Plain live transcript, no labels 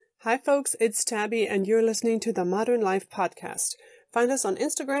Hi folks, it's Tabby and you're listening to the Modern Life Podcast. Find us on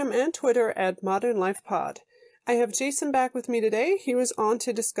Instagram and Twitter at Modern Life Pod. I have Jason back with me today. He was on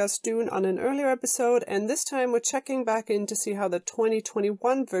to discuss Dune on an earlier episode, and this time we're checking back in to see how the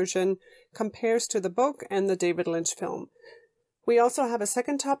 2021 version compares to the book and the David Lynch film. We also have a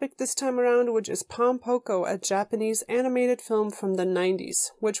second topic this time around, which is Pom Poko, a Japanese animated film from the 90s,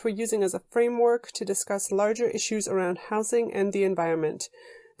 which we're using as a framework to discuss larger issues around housing and the environment.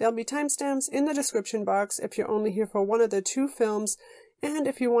 There'll be timestamps in the description box if you're only here for one of the two films, and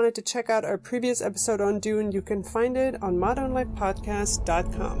if you wanted to check out our previous episode on Dune, you can find it on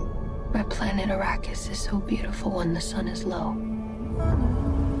modernlifepodcast.com. My planet Arrakis is so beautiful when the sun is low.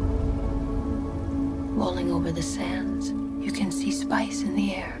 Rolling over the sands, you can see spice in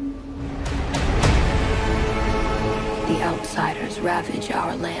the air. The outsiders ravage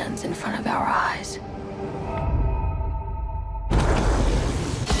our lands in front of our eyes.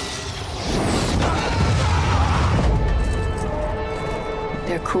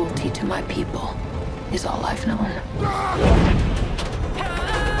 Their cruelty to my people is all I've known.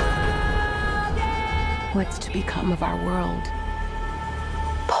 What's to become of our world?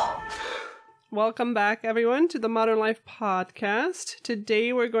 Paul. Welcome back, everyone, to the Modern Life Podcast.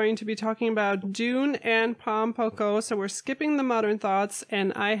 Today we're going to be talking about Dune and Pom Poko, so we're skipping the modern thoughts,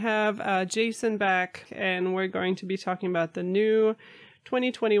 and I have Jason back, and we're going to be talking about the new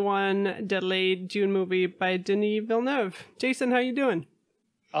 2021 delayed Dune movie by Denis Villeneuve. Jason, how you doing?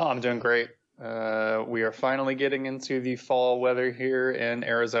 Oh, I'm doing great. We are finally getting into the fall weather here in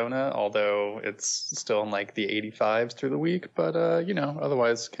Arizona, although it's still in like the 85s through the week, but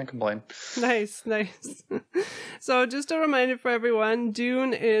otherwise can't complain. Nice. So just a reminder for everyone,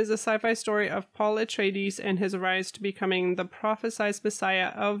 Dune is a sci-fi story of Paul Atreides and his rise to becoming the prophesized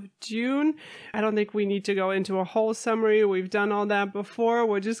messiah of Dune. I don't think we need to go into a whole summary. We've done all that before.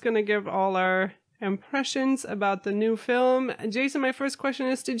 We're just going to give all our impressions about the new film. Jason, my first question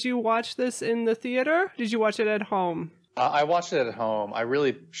is, did you watch this in the theater? Did you watch it at home? I watched it at home. I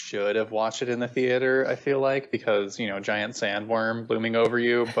really should have watched it in the theater, I feel like, because, giant sandworm looming over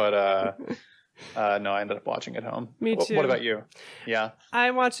you, but no, I ended up watching it at home. Me too. What about you? Yeah.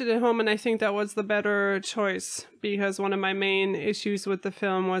 I watched it at home, and I think that was the better choice, because one of my main issues with the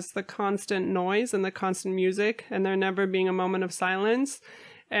film was the constant noise and the constant music, and there never being a moment of silence.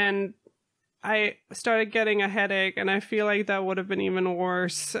 And I started getting a headache, and I feel like that would have been even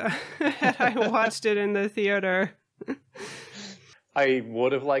worse had I watched it in the theater. I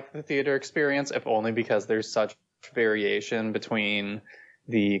would have liked the theater experience, if only because there's such variation between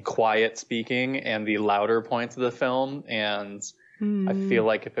the quiet speaking and the louder points of the film. And I feel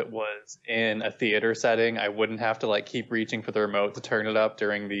like if it was in a theater setting, I wouldn't have to keep reaching for the remote to turn it up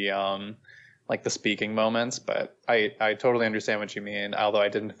during the the speaking moments, but I totally understand what you mean, although I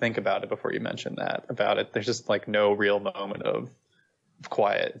didn't think about it before you mentioned that about it. There's just no real moment of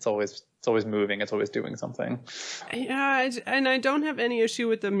quiet. It's always moving, it's always doing something. Yeah, and I don't have any issue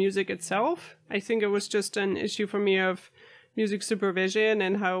with the music itself. I think it was just an issue for me of music supervision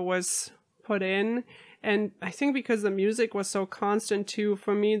and how it was put in. And I think because the music was so constant too,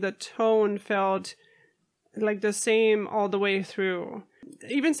 for me the tone felt like the same all the way through.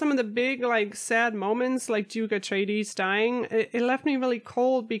 Even some of the big, sad moments, like Duke Atreides dying, it left me really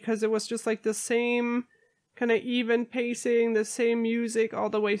cold because it was just the same kind of even pacing, the same music all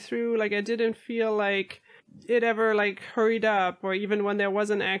the way through. I didn't feel like it ever hurried up, or even when there was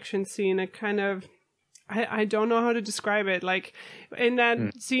an action scene, it kind of, I don't know how to describe it. In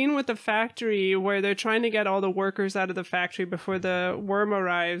that scene with the factory where they're trying to get all the workers out of the factory before the worm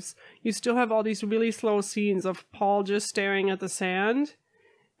arrives, you still have all these really slow scenes of Paul just staring at the sand.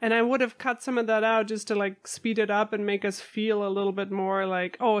 And I would have cut some of that out just to speed it up and make us feel a little bit more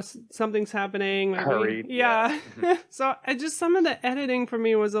something's happening. Hurried. Yeah. So some of the editing for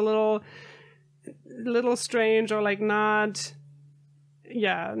me was a little strange, or not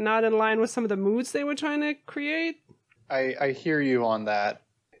in line with some of the moods they were trying to create. I hear you on that.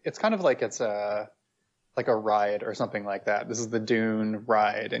 It's kind of like it's a ride or something like that. This is the Dune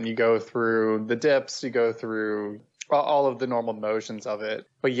ride, and you go through the dips, you go through all of the normal motions of it.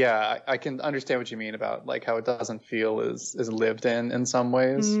 But yeah, I can understand what you mean about how it doesn't feel as lived in some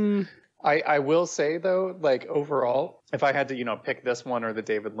ways. I will say though, overall, if I had to, pick this one or the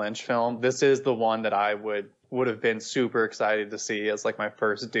David Lynch film, this is the one that I would have been super excited to see as my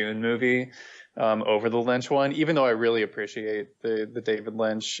first Dune movie over the Lynch one, even though I really appreciate the David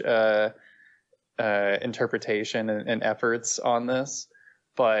Lynch interpretation and efforts on this.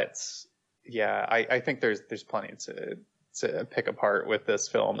 But yeah, I think there's plenty to pick apart with this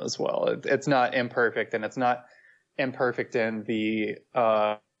film as well. It's not imperfect, and it's not imperfect in the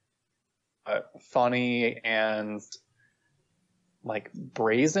funny and like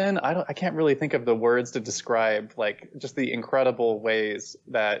brazen. I can't really think of the words to describe like just the incredible ways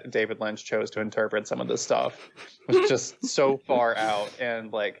that David Lynch chose to interpret some of this stuff. It was just so far out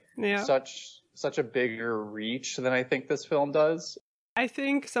and like such a bigger reach than I think this film does. I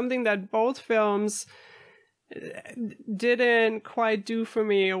think something that both films didn't quite do for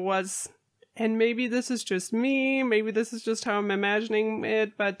me was, and maybe this is just me, maybe this is just how I'm imagining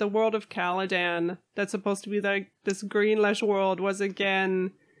it, but the world of Caladan, that's supposed to be like this green lush world, was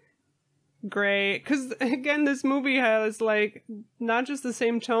again gray. Because again, this movie has like not just the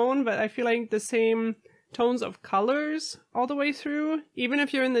same tone, but I feel like the same tones of colors all the way through. Even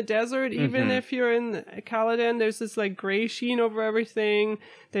if you're in the desert, even if you're in Caladan, there's this like gray sheen over everything.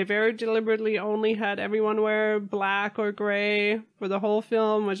 They very deliberately only had everyone wear black or gray for the whole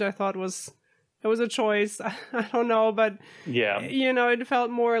film, which I thought was a choice. I don't know, but you know, it felt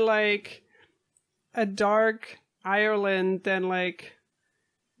more like a dark Ireland than like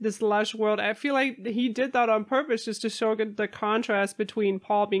this lush world. I feel like he did that on purpose just to show the contrast between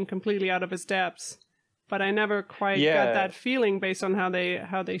Paul being completely out of his depths. But I never quite got that feeling based on how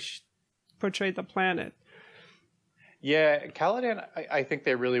they portrayed the planet. Yeah, Caladan, I think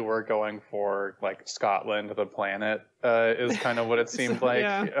they really were going for like Scotland, the planet, is kind of what it seemed like.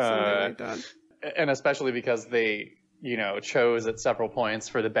 Something like that. And especially because they, you know, chose at several points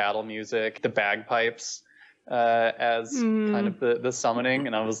for the battle music, the bagpipes, as kind of the summoning.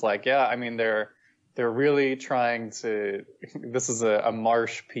 And I was like, yeah, I mean, they're really trying to, this is a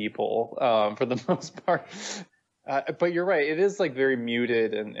marsh people, for the most part. But you're right. It is like very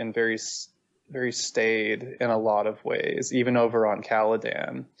muted and very, very staid in a lot of ways, even over on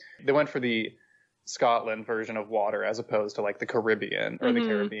Caladan. They went for the Scotland version of water as opposed to like the Caribbean or the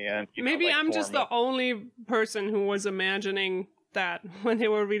Caribbean. Maybe like, I'm just the only person who was imagining that when they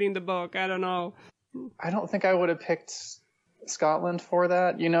were reading the book. I don't know. I don't think I would have picked Scotland for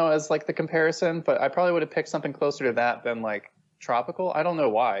that, you know, as like the comparison, but I probably would have picked something closer to that than like tropical. I don't know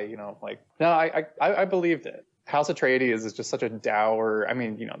why, you know, like, no, I believed it. House Atreides is just such a dour, I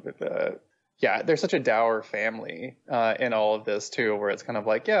mean, you know, they're such a dour family in all of this too, where it's kind of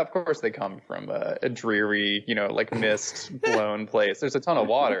like, yeah, of course they come from a dreary, you know, like mist blown place. There's a ton of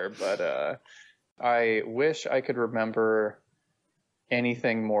water, but I wish I could remember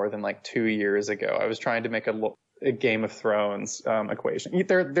anything more than like 2 years ago. I was trying to make a Game of Thrones equation.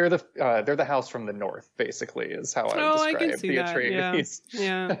 They're the house from the north, basically, is how I would describe I can see the that. Atreides.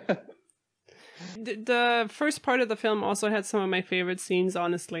 Yeah. The first part of the film also had some of my favorite scenes,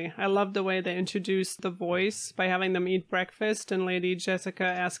 honestly. I love the way they introduced the voice by having them eat breakfast and Lady Jessica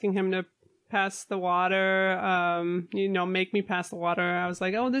asking him to pass the water, you know, make me pass the water. I was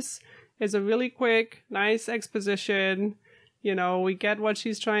like, oh, this is a really quick, nice exposition. You know, we get what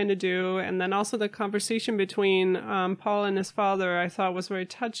she's trying to do. And then also the conversation between Paul and his father, I thought was very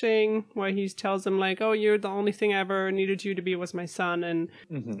touching, where he tells him like, oh, you're the only thing I ever needed you to be was my son. And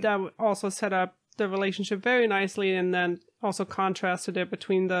that also set up the relationship very nicely. And then also contrasted it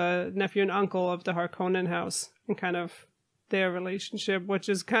between the nephew and uncle of the Harkonnen house and kind of their relationship, which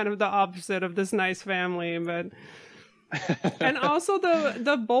is kind of the opposite of this nice family. But and also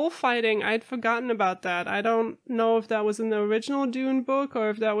the bullfighting, I'd forgotten about that. I don't know if that was in the original Dune book or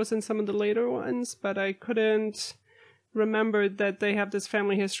if that was in some of the later ones, but I couldn't remember that they have this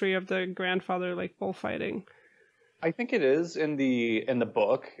family history of the grandfather like bullfighting. I think it is in the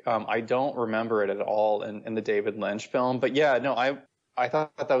book. I don't remember it at all in the David Lynch film. But yeah, no, I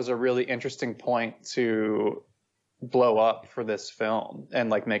thought that was a really interesting point to blow up for this film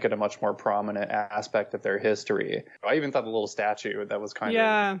and like make it a much more prominent aspect of their history. I even thought the little statue that was kind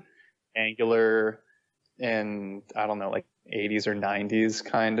of angular in, I don't know, like 80s or 90s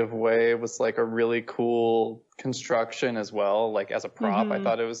kind of way was like a really cool construction as well. Like as a prop, I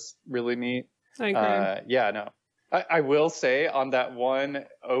thought it was really neat. I agree. Yeah, no. I will say on that one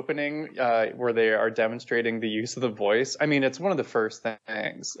opening where they are demonstrating the use of the voice, I mean, it's one of the first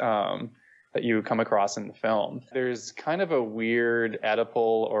things that you come across in the film. There's kind of a weird Oedipal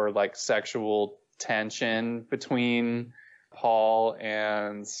or like sexual tension between Paul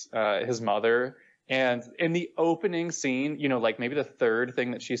and his mother. And in the opening scene, you know, like maybe the third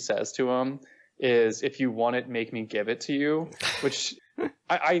thing that she says to him is, if you want it, make me give it to you, which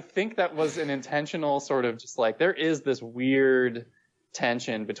I think that was an intentional sort of just like, there is this weird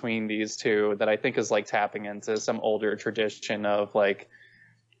tension between these two that I think is like tapping into some older tradition of like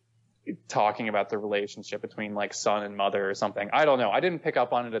talking about the relationship between like son and mother or something. I don't know. I didn't pick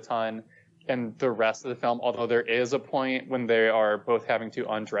up on it a ton in the rest of the film, although there is a point when they are both having to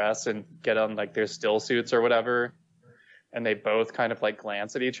undress and get on like their still suits or whatever. and they both kind of like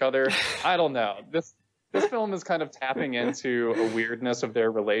glance at each other. I don't know. This film is kind of tapping into a weirdness of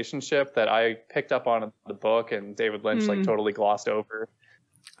their relationship that I picked up on in the book, and David Lynch like totally glossed over.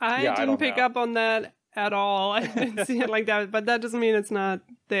 I didn't pick up on that at all. I didn't see it like that, but that doesn't mean it's not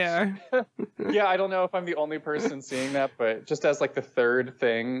there. Yeah, I don't know if I'm the only person seeing that, but just as like the third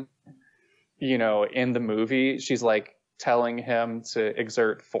thing, you know, in the movie, she's like telling him to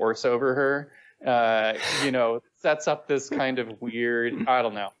exert force over her. You know, sets up this kind of weird, I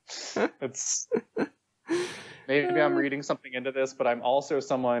don't know. It's maybe I'm reading something into this, but I'm also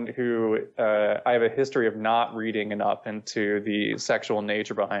someone who I have a history of not reading enough into the sexual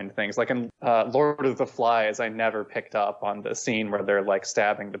nature behind things. Like in Lord of the Flies, I never picked up on the scene where they're like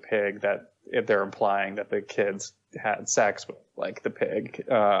stabbing the pig, that they're implying that the kids had sex with like the pig.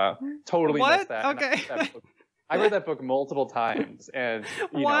 Totally missed that. Okay. I read that book multiple times, and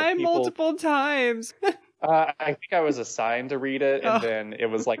why multiple times? I think I was assigned to read it, and then it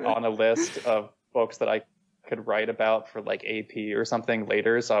was like on a list of books that I could write about for like AP or something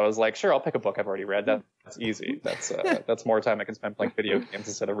later. So I was like, sure, I'll pick a book I've already read. That's easy. That's more time I can spend playing video games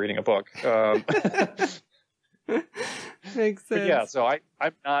instead of reading a book. Makes sense. But yeah, so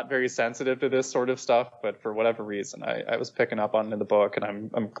I'm not very sensitive to this sort of stuff, but for whatever reason, I was picking up on it in the book,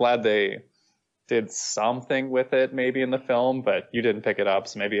 and I'm glad they did something with it maybe in the film, but you didn't pick it up,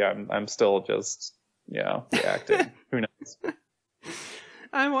 so maybe I'm still just reacting. Who knows?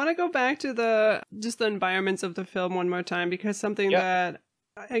 I want to go back to the environments of the film one more time, because something that,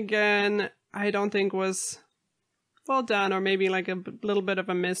 again, I don't think was well done, or maybe like a little bit of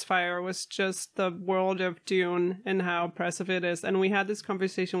a misfire, was just the world of Dune and how oppressive it is. And we had this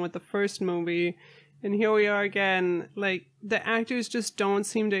conversation with the first movie, and here we are again. Like, the actors just don't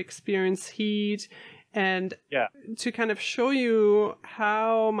seem to experience heat, and to kind of show you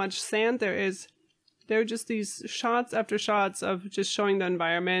how much sand there is, there are just these shots after shots of just showing the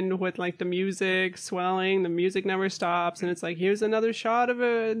environment with like the music swelling, the music never stops, and it's like, here's another shot of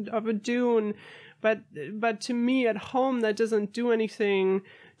a dune. But to me at home, that doesn't do anything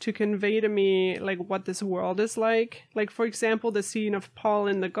to convey to me like what this world is like. Like, for example, the scene of Paul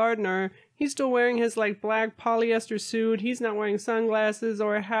in The Gardener, he's still wearing his like black polyester suit. He's not wearing sunglasses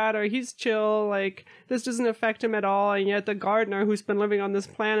or a hat, or he's chill. Like, this doesn't affect him at all. And yet the gardener, who's been living on this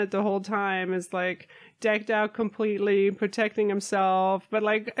planet the whole time, is like decked out completely, protecting himself. But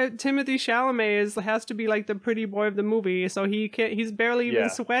like Timothée Chalamet has to be like the pretty boy of the movie, so he's barely even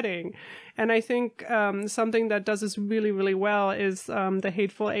sweating. And I think something that does this really, really well is The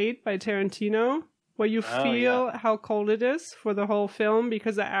Hateful Eight by Tarantino, where you feel how cold it is for the whole film,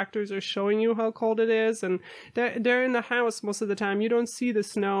 because the actors are showing you how cold it is, and they're in the house most of the time. You don't see the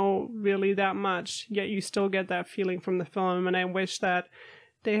snow really that much, yet you still get that feeling from the film. And I wish that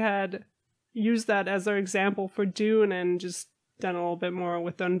they had used that as their example for Dune and just done a little bit more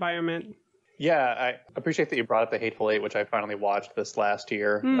with the environment. Yeah, I appreciate that you brought up The Hateful Eight, which I finally watched this last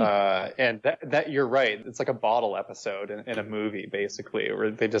year. And that you're right. It's like a bottle episode in a movie, basically,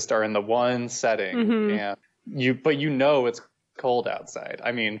 where they just are in the one setting, and but you know it's cold outside.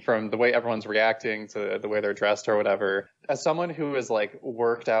 I mean, from the way everyone's reacting to the way they're dressed or whatever. As someone who is like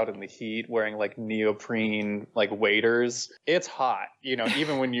worked out in the heat, wearing like neoprene like waders, it's hot. You know,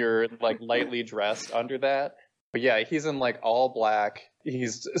 even when you're like lightly dressed under that. But yeah, he's in like all black.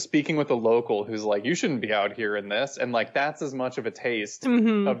 He's speaking with a local who's like, you shouldn't be out here in this. And like, that's as much of a taste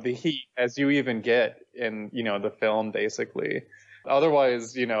of the heat as you even get in, you know, the film, basically.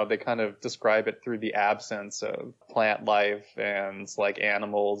 Otherwise, you know, they kind of describe it through the absence of plant life and like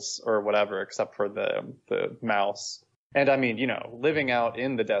animals or whatever, except for the mouse. And I mean, you know, living out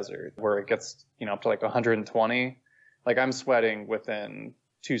in the desert where it gets, you know, up to like 120, like I'm sweating within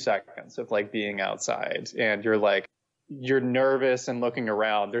 2 seconds of like being outside, and you're nervous and looking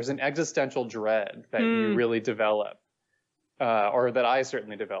around. There's an existential dread that you really develop, or that I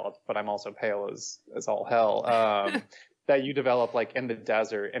certainly developed, but I'm also pale as all hell, that you develop like in the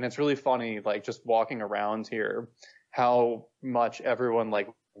desert. And it's really funny, like just walking around here, how much everyone like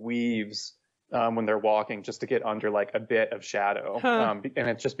weaves when they're walking just to get under like a bit of shadow. And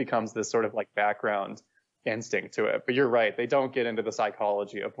it just becomes this sort of like background instinct to it. But you're right, they don't get into the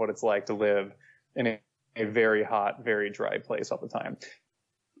psychology of what it's like to live in a very hot, very dry place all the time.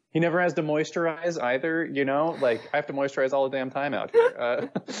 He never has to moisturize either, you know, like I have to moisturize all the damn time out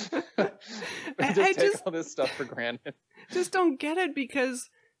here. I just take all this stuff for granted. Just don't get it, because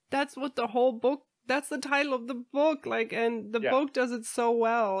that's what the whole book, that's the title of the book, like, and the book does it so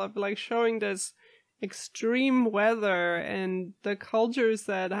well of like showing this extreme weather and the cultures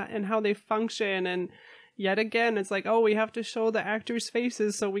and how they function. And yet again, it's like, oh, we have to show the actors'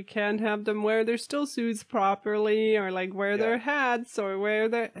 faces, so we can't have them wear their still suits properly, or like wear their hats, or wear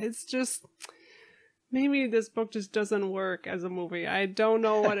their. It's just maybe this book just doesn't work as a movie. I don't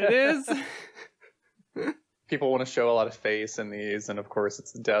know what it is. People want to show a lot of face in these, and of course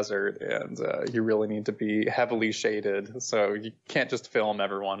it's the desert, and you really need to be heavily shaded, so you can't just film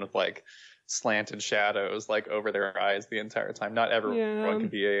everyone with like slanted shadows like over their eyes the entire time. Not everyone can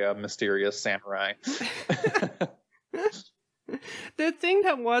be a mysterious samurai. The thing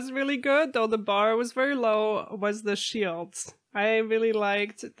that was really good, though the bar was very low, was the shields. I really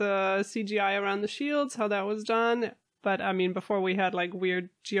liked the CGI around the shields, how that was done. But I mean, before we had like weird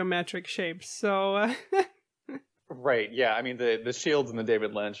geometric shapes, so. Right, yeah. I mean, the shields in the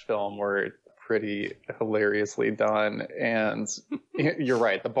David Lynch film were pretty hilariously done, and you're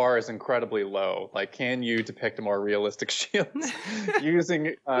right, the bar is incredibly low. Like, can you depict a more realistic shields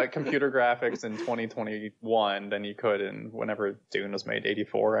using computer graphics in 2021 than you could in whenever Dune was made,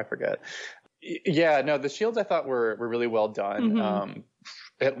 84, I forget. Yeah, no, the shields I thought were really well done.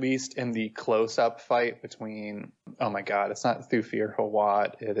 At least in the close-up fight between, oh my god, it's not Thufir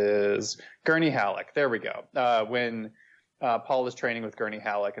Hawat, it is Gurney Halleck. There we go. When Paul is training with Gurney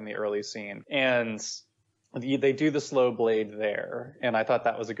Halleck in the early scene, and they do the slow blade there, and I thought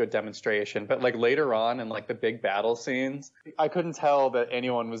that was a good demonstration. But like later on in like the big battle scenes, I couldn't tell that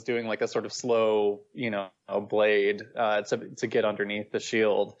anyone was doing like a sort of slow, blade to get underneath the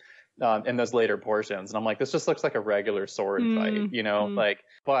shield. In those later portions, and I'm like, this just looks like a regular sword fight,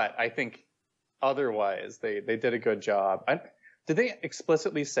 but I think otherwise they did a good job. Did they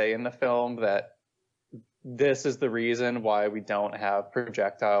explicitly say in the film that this is the reason why we don't have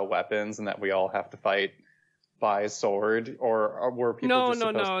projectile weapons and that we all have to fight by sword, or were people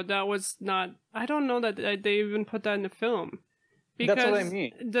No, that was not. I don't know that they even put that in the film, because that's what I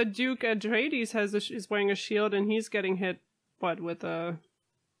mean. The Duke Atreides is wearing a shield and he's getting hit with a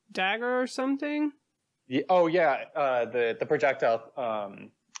dagger or something. The projectile.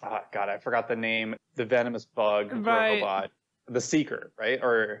 God, I forgot the name. The venomous bug robot, the Seeker, right?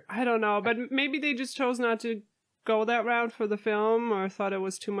 Or I don't know, but maybe they just chose not to go that route for the film, or thought it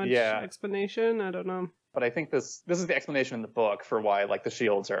was too much explanation. I don't know. But I think this is the explanation in the book for why like the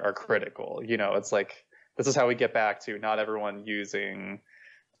shields are critical. It's like this is how we get back to not everyone using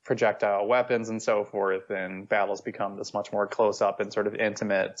projectile weapons and so forth, and battles become this much more close-up and sort of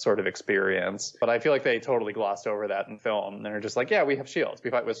intimate sort of experience. But I feel like they totally glossed over that in film. They're just like, yeah, we have shields, we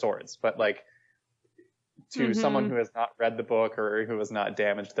fight with swords. But like, to someone who has not read the book or who has not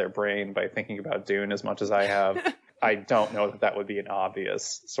damaged their brain by thinking about Dune as much as I have, I don't know that would be an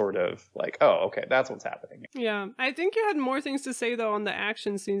obvious sort of like, oh, okay, that's what's happening. Yeah, I think you had more things to say though on the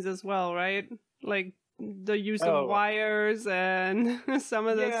action scenes as well, right? Like the use of wires and some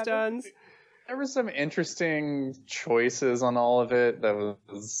of the stunts. There were some interesting choices on all of it. The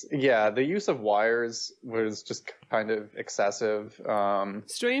use of wires was just kind of excessive.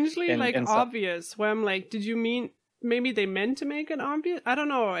 Strangely, obvious. Where I'm like, did you mean maybe they meant to make it obvious? I don't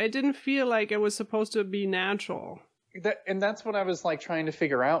know. It didn't feel like it was supposed to be natural. That's what I was like trying to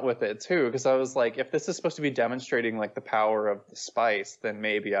figure out with it too, because I was like, if this is supposed to be demonstrating like the power of the spice, then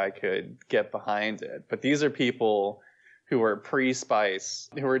maybe I could get behind it. But these are people who are pre-spice,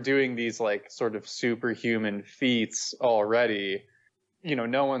 who are doing these like sort of superhuman feats already.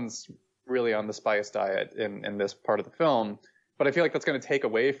 No one's really on the spice diet in this part of the film, but I feel like that's going to take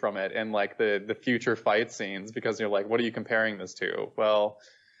away from it and like the future fight scenes, because you're like, what are you comparing this to? Well,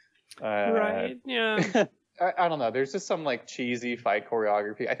 right, yeah. I don't know. There's just some like cheesy fight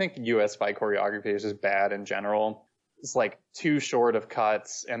choreography. I think US fight choreography is just bad in general. It's like too short of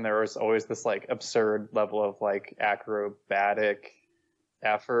cuts, and there's always this like absurd level of like acrobatic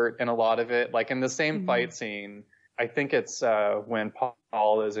effort in a lot of it. Like in the same fight scene, I think it's when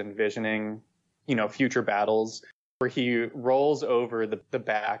Paul is envisioning, future battles, where he rolls over the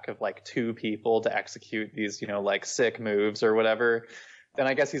back of like two people to execute these, like sick moves or whatever. Then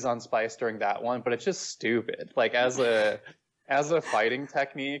I guess he's on spice during that one, but it's just stupid. Like as a fighting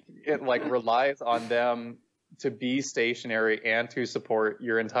technique, it like relies on them to be stationary and to support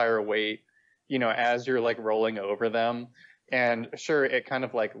your entire weight, as you're like rolling over them. And sure, it kind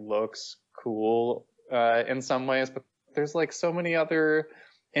of like looks cool in some ways, but there's like so many other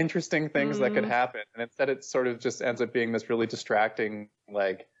interesting things that could happen. And instead it sort of just ends up being this really distracting,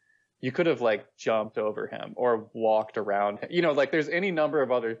 like, you could have like jumped over him or walked around him. Like there's any number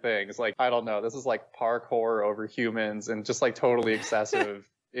of other things. Like, I don't know, this is like parkour over humans and just like totally excessive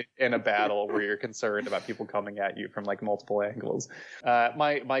in a battle where you're concerned about people coming at you from like multiple angles.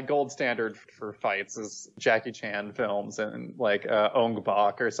 My gold standard for fights is Jackie Chan films and like Ong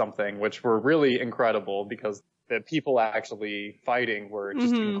Bak or something, which were really incredible because the people actually fighting were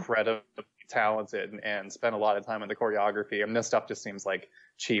just incredibly talented and spent a lot of time on the choreography. And this stuff just seems like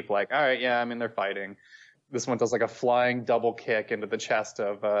cheap. Like, all right, yeah, I mean, they're fighting. This one does like a flying double kick into the chest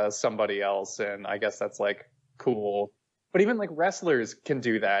of somebody else, and I guess that's like cool. But even like wrestlers can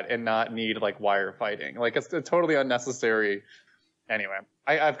do that and not need like wire fighting. Like it's totally unnecessary. Anyway,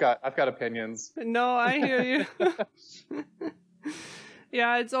 I've got opinions. No, I hear you.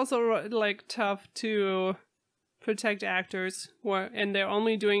 Yeah, it's also like tough to protect actors and they're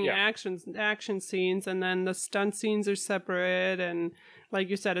only doing action scenes, and then the stunt scenes are separate, and like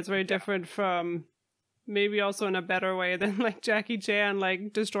you said, it's very different from maybe also in a better way than like Jackie Chan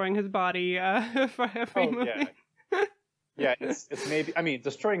like destroying his body for every movie. Yeah, it's maybe, I mean,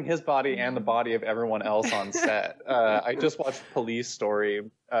 destroying his body and the body of everyone else on set. I just watched Police Story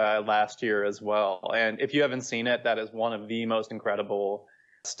last year as well, and if you haven't seen it, that is one of the most incredible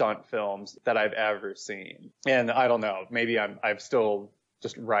stunt films that I've ever seen. And I don't know, maybe I'm still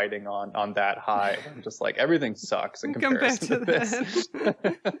just riding on that high. I'm just like, everything sucks in comparison to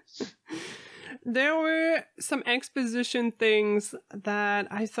this. There were some exposition things that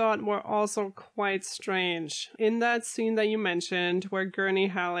I thought were also quite strange. In that scene that you mentioned, where Gurney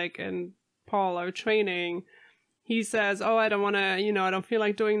Halleck and Paul are training, he says, I don't want to, I don't feel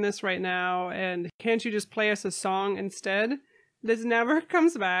like doing this right now, and can't you just play us a song instead? This never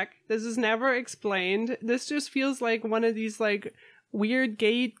comes back. This is never explained. This just feels like one of these, like, weird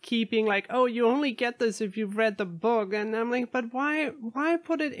gatekeeping, like, oh, you only get this if you've read the book. And I'm like, but why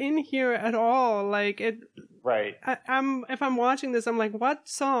put it in here at all? Like, it... Right. If I'm watching this, I'm like, what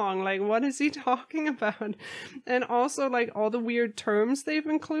song? Like, what is he talking about? And also, like, all the weird terms they've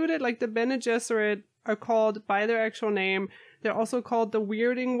included, like the Bene Gesserit are called by their actual name. They're also called the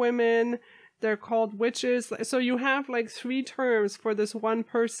Weirding Women. They're called witches. So you have like 3 terms for this one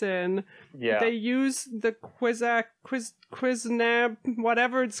person. Yeah. They use the Quiznab,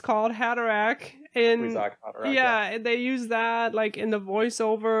 whatever it's called, Haderach. Kwisatz Haderach, yeah, they use that like in the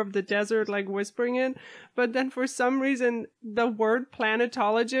voiceover of the desert, like whispering it. But then for some reason, the word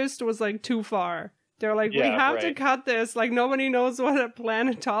planetologist was like too far. They're like, we have to cut this. Like, nobody knows what a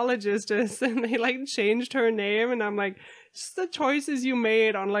planetologist is. And they like changed her name. And I'm like, just the choices you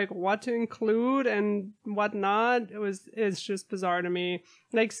made on like what to include and what not, it's just bizarre to me.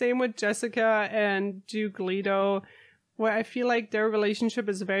 Like, same with Jessica and Duke Leto, where I feel like their relationship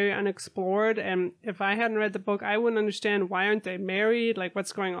is very unexplored, and if I hadn't read the book, I wouldn't understand why aren't they married, like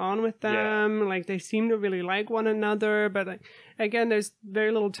what's going on with them. Like, they seem to really like one another, but like, again, there's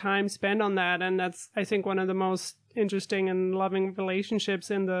very little time spent on that, and that's, I think, one of the most interesting and loving relationships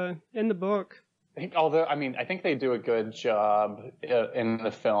in the book. I think they do a good job in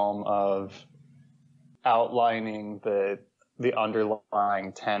the film of outlining the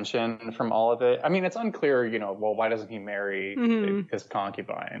underlying tension from all of it. I mean, it's unclear, well, why doesn't he marry his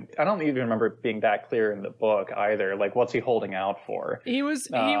concubine? I don't even remember it being that clear in the book either. Like, what's he holding out for? He was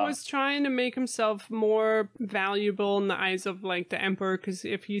trying to make himself more valuable in the eyes of like the emperor, because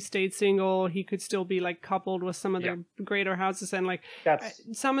if he stayed single, he could still be like coupled with some of the greater houses, and like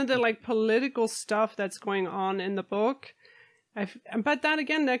some of the like political stuff that's going on in the book. But that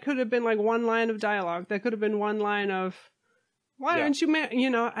again, that could have been like one line of dialogue. That could have been one line of, why aren't you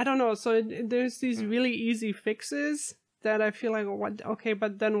married? I don't know. So there's these really easy fixes that I feel like, what? Okay,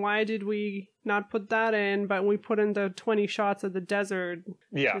 but then why did we not put that in, but we put in the 20 shots of the desert?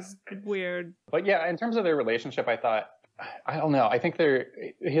 Yeah. Which is weird. But yeah, in terms of their relationship, I thought, I don't know. I think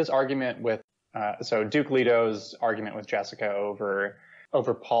his argument with, so Duke Leto's argument with Jessica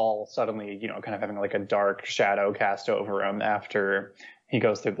over Paul suddenly, kind of having like a dark shadow cast over him after he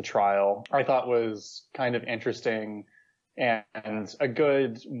goes through the trial, I thought was kind of interesting and a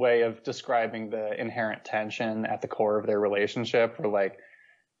good way of describing the inherent tension at the core of their relationship. Where like,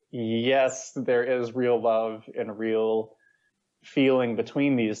 yes, there is real love and real feeling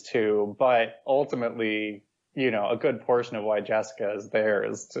between these two, but ultimately, a good portion of why Jessica is there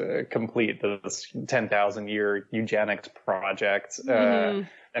is to complete this 10,000 year eugenics project. And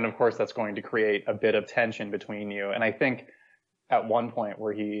of course, that's going to create a bit of tension between you. And I think at one point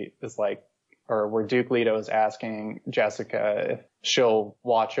where he is like, or where Duke Leto is asking Jessica if she'll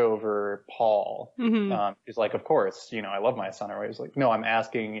watch over Paul. He's like, of course, I love my son. Or he's like, no, I'm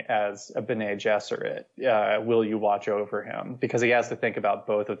asking as a Bene Gesserit, will you watch over him? Because he has to think about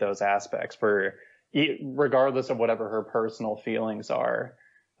both of those aspects where, regardless of whatever her personal feelings are,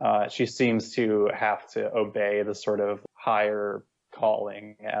 she seems to have to obey the sort of higher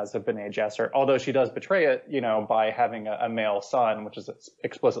calling as a Bene Gesserit, although she does betray it, you know, by having a male son, which is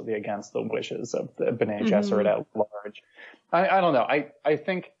explicitly against the wishes of the Bene Gesserit at large. I don't know. I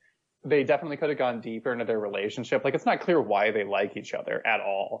think they definitely could have gone deeper into their relationship. Like, it's not clear why they like each other at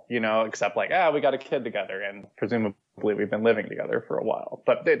all, you know, except like, we got a kid together and presumably we've been living together for a while.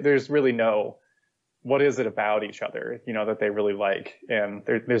 But there's really no, what is it about each other, you know, that they really like? And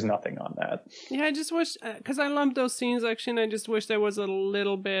there's nothing on that. Yeah, I just wish, because I loved those scenes actually, and I just wish there was a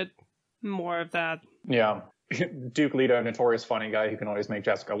little bit more of that. Yeah. Duke Leto, notorious funny guy who can always make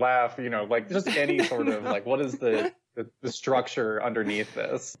Jessica laugh, you know, like just any sort of like, what is the structure underneath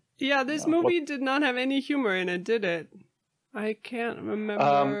this? Yeah, this movie did not have any humor in it, did it? I can't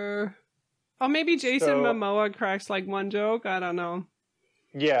remember. Maybe Jason Momoa cracks like one joke. I don't know.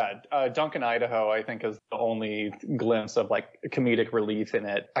 Yeah, Duncan, Idaho, I think is the only glimpse of like comedic relief in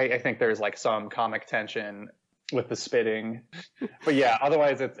it. I think there's like some comic tension with the spitting, but yeah,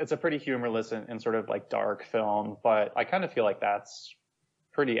 otherwise it's a pretty humorless and sort of like dark film. But I kind of feel like that's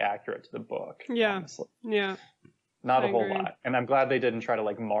pretty accurate to the book. Yeah, honestly. Yeah. Not a whole lot. And I'm glad they didn't try to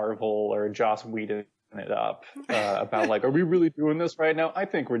like Marvel or Joss Whedon it up about like, are we really doing this right now? I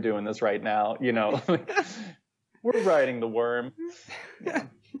think we're doing this right now. You know, like, we're riding the worm. Yeah.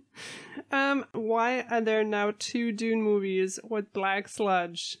 Why are there now 2 Dune movies with Black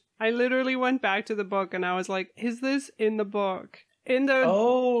Sludge? I literally went back to the book and I was like, is this in the book? In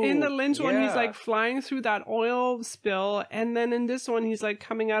the Lynch one, he's like flying through that oil spill, and then in this one, he's like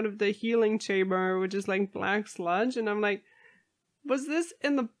coming out of the healing chamber, which is like black sludge. And I'm like, was this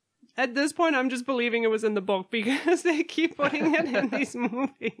in the? At this point, I'm just believing it was in the book because they keep putting it in these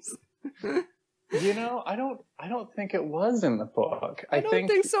movies. You know, I don't think it was in the book. I don't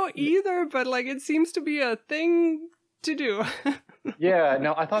think so either, but like it seems to be a thing to do. Yeah,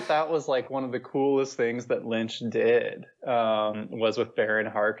 no, I thought that was like one of the coolest things that Lynch did, was with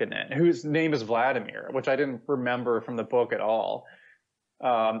Baron Harkonnen, whose name is Vladimir, which I didn't remember from the book at all.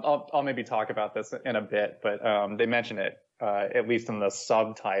 I'll maybe talk about this in a bit, but they mention it, at least in the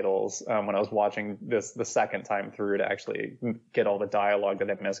subtitles, when I was watching this the second time through to actually get all the dialogue that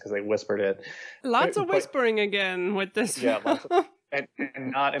I missed because they whispered it. Lots of whispering again with this. Yeah, and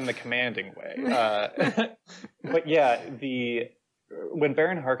not in the commanding way. But yeah, when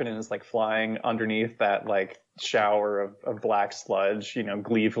Baron Harkonnen is like flying underneath that like shower of black sludge, you know,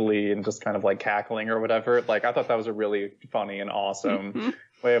 gleefully and just kind of like cackling or whatever, like I thought that was a really funny and awesome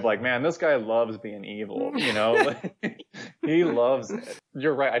way of like, man, this guy loves being evil, you know, like, he loves it.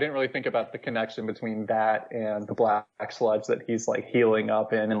 You're right. I didn't really think about the connection between that and the black sludge that he's like healing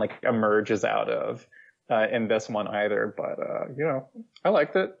up in and like emerges out of. In this one either, but you know, I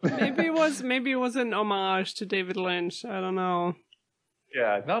liked it. maybe it was an homage to David Lynch. I don't know.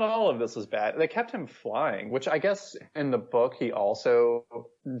 Yeah, not all of this was bad. They kept him flying, which I guess in the book he also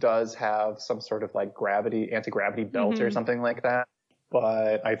does have some sort of like anti-gravity belt or something like that.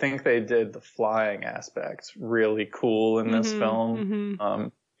 But I think they did the flying aspect really cool in this film. I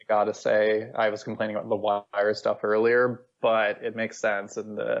gotta say, I was complaining about the wire stuff earlier, but it makes sense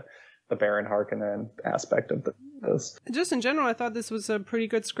in the Baron Harkonnen aspect of this. Just in general, I thought this was a pretty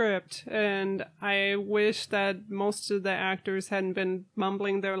good script, and I wish that most of the actors hadn't been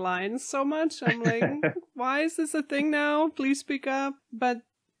mumbling their lines so much. I'm like, why is this a thing now? Please speak up. But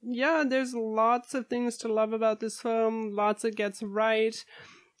yeah, there's lots of things to love about this film. Lots it gets right.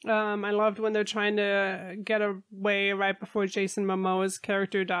 I loved when they're trying to get away right before Jason Momoa's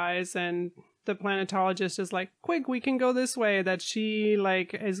character dies, and the planetologist is like, quick, we can go this way, that she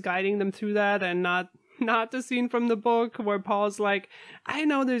like is guiding them through that, and not the scene from the book where Paul's like, I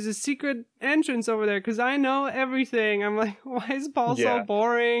know there's a secret entrance over there because I know everything. I'm like, why is Paul so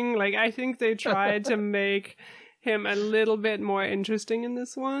boring? Like, I think they tried to make him a little bit more interesting in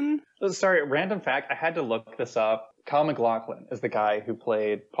this one. Sorry, random fact, I had to look this up. Kyle MacLachlan is the guy who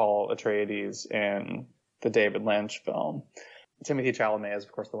played Paul Atreides in the David Lynch film. Timothée Chalamet is,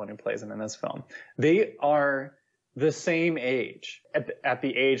 of course, the one who plays him in this film. They are the same age at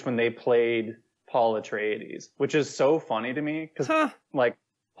the age when they played Paul Atreides, which is so funny to me because, like,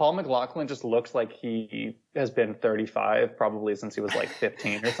 Paul MacLachlan just looks like he has been 35 probably since he was like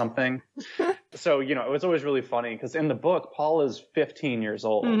 15 or something. So, you know, it was always really funny because in the book, Paul is 15 years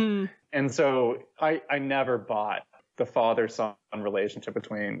old. And so I never bought the father-son relationship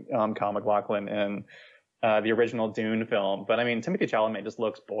between Kyle MacLachlan and the original Dune film. But I mean, Timothée Chalamet just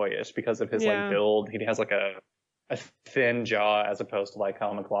looks boyish because of his like build. He has like a thin jaw as opposed to like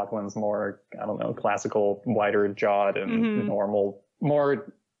Kyle MacLachlan's more, I don't know, classical, wider jawed and normal,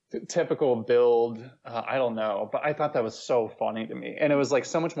 more typical build. I don't know, but I thought that was so funny to me. And it was like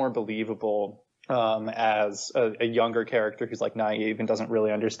so much more believable as a younger character who's like naive and doesn't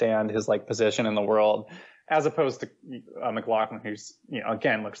really understand his like position in the world, as opposed to McLaughlin, who's, you know,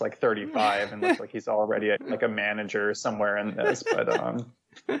 again looks like 35 and looks like he's already like a manager somewhere in this. But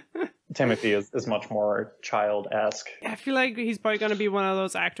Timothy is much more child-esque. I feel like he's probably going to be one of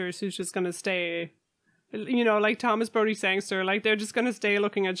those actors who's just going to stay, you know, like Thomas Brody Sangster, like they're just going to stay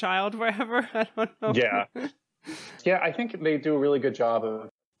looking a child forever. I don't know. Yeah, I think they do a really good job of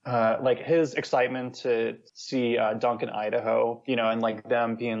like his excitement to see Duncan, Idaho, you know, and like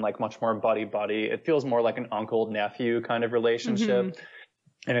them being like much more buddy. It feels more like an uncle nephew kind of relationship,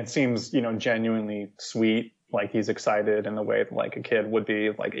 and it seems, you know, genuinely sweet. Like he's excited in the way that like a kid would be,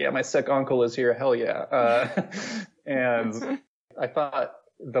 like, yeah, my sick uncle is here, hell yeah. And I thought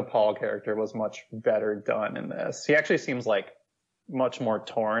the Paul character was much better done in this. He actually seems like much more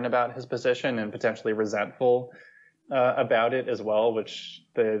torn about his position and potentially resentful about it as well, which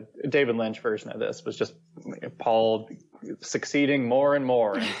the David Lynch version of this was just Paul succeeding more and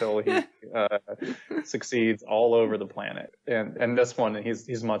more until he succeeds all over the planet. And this one,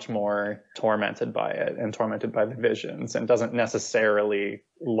 he's much more tormented by it and tormented by the visions and doesn't necessarily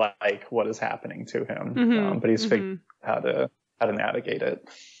like what is happening to him, but he's figured out how to navigate it.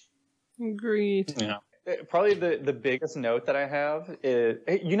 Agreed. Yeah. Probably the biggest note that I have is,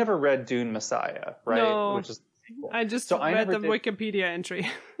 you never read Dune Messiah, right? No. Which is I just read the Wikipedia entry.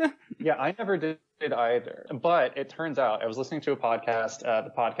 Yeah, I never did either. But it turns out I was listening to a podcast.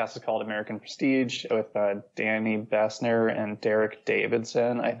 The podcast is called American Prestige with Danny Bessner and Derek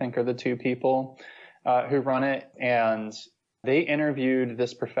Davidson, I think are the two people who run it. And they interviewed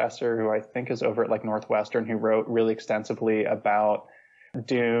this professor who I think is over at like Northwestern, who wrote really extensively about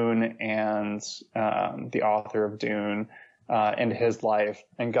Dune and the author of Dune and his life,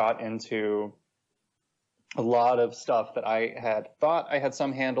 and got into a lot of stuff that I had thought I had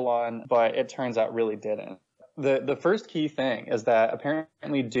some handle on, but it turns out really didn't. The first key thing is that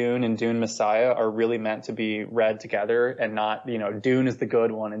apparently Dune and Dune Messiah are really meant to be read together, and not, you know, Dune is the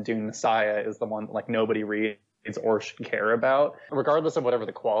good one and Dune Messiah is the one that like nobody reads or should care about. Regardless of whatever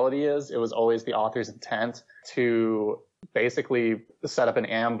the quality is, it was always the author's intent to basically set up an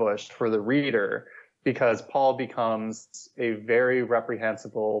ambush for the reader, because Paul becomes a very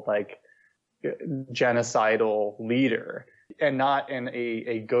reprehensible, like, genocidal leader, and not in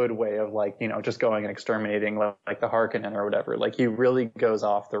a good way of like, you know, just going and exterminating like the Harkonnen or whatever. Like he really goes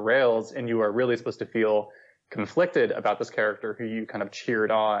off the rails, and you are really supposed to feel conflicted about this character who you kind of cheered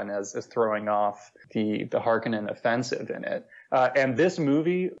on as throwing off the Harkonnen offensive in it. And this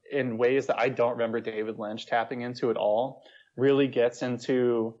movie, in ways that I don't remember David Lynch tapping into at all, really gets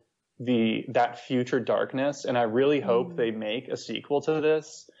into that future darkness. And I really hope they make a sequel to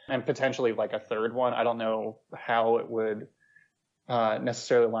this, and potentially like a third one. I don't know how it would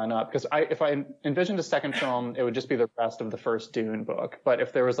necessarily line up, because if I envisioned a second film, it would just be the rest of the first Dune book. But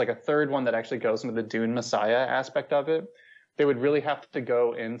if there was like a third one that actually goes into the Dune Messiah aspect of it, they would really have to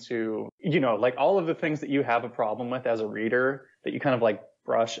go into, you know, like all of the things that you have a problem with as a reader that you kind of like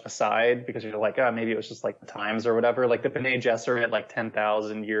brush aside because you're like, oh, maybe it was just like the times or whatever. Like the Bene Gesserit like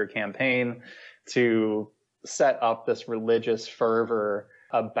 10,000 year campaign to set up this religious fervor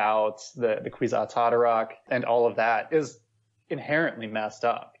about the Kwisatz Haderach, and all of that is inherently messed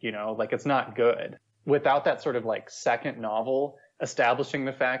up, you know, like it's not good. Without that sort of like second novel establishing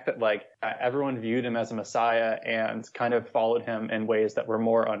the fact that like everyone viewed him as a messiah and kind of followed him in ways that were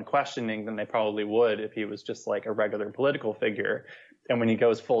more unquestioning than they probably would if he was just like a regular political figure. And when he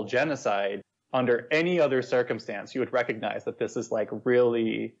goes full genocide, under any other circumstance, you would recognize that this is like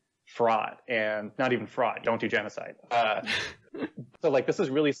really fraught, and not even fraught. Don't do genocide. So like this is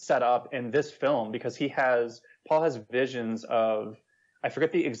really set up in this film because Paul has visions of, I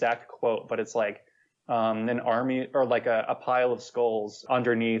forget the exact quote, but it's like an army or like a pile of skulls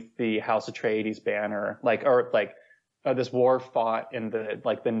underneath the House Atreides banner, this war fought in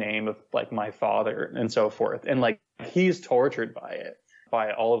the name of like my father and so forth. And like he's tortured by it,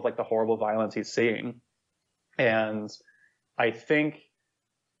 by all of like the horrible violence he's seeing. And I think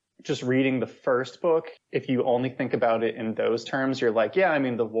just reading the first book, if you only think about it in those terms, you're like, yeah, I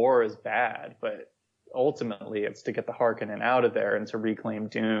mean, the war is bad, but ultimately it's to get the Harkonnen out of there and to reclaim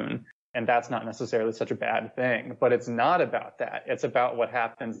Dune. And that's not necessarily such a bad thing, but it's not about that. It's about what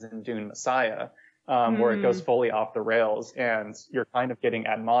happens in Dune Messiah, where it goes fully off the rails, and you're kind of getting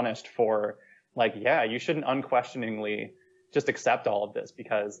admonished for like, yeah, you shouldn't unquestioningly just accept all of this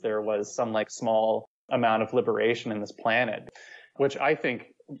because there was some like small amount of liberation in this planet, which I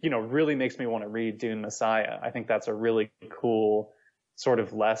think, you know, really makes me want to read Dune Messiah. I think that's a really cool sort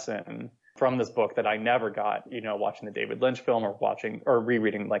of lesson from this book that I never got, watching the David Lynch film or watching or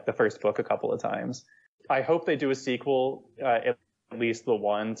rereading like the first book a couple of times. I hope they do a sequel, at least the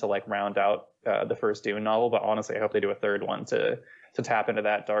one to like round out the first Dune novel. But honestly, I hope they do a third one to tap into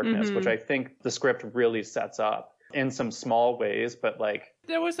that darkness, which I think the script really sets up in some small ways. But like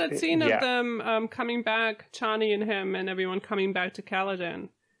there was that scene of them coming back, Chani and him and everyone coming back to Caladan.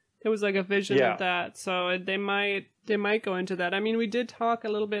 There was like a vision of that, so they might go into that. I mean, we did talk a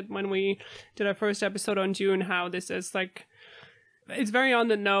little bit when we did our first episode on Dune how this is like, it's very on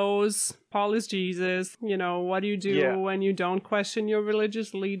the nose. Paul is Jesus. What do you do when you don't question your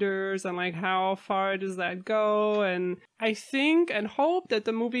religious leaders, and like how far does that go? And I think and hope that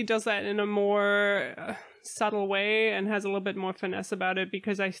the movie does that in a more subtle way and has a little bit more finesse about it,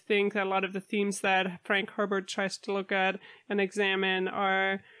 because I think that a lot of the themes that Frank Herbert tries to look at and examine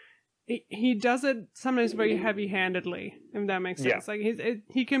are, he does it sometimes very heavy-handedly, if that makes sense. Like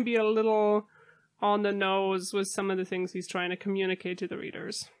he can be a little on the nose with some of the things he's trying to communicate to the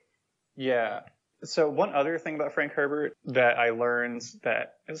readers. Yeah. So one other thing about Frank Herbert that I learned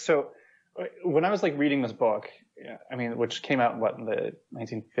when I was like reading this book, which came out in the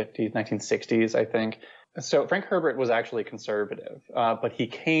 1950s, 1960s, I think. So Frank Herbert was actually conservative, but he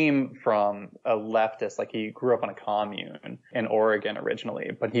came from a leftist, like he grew up on a commune in Oregon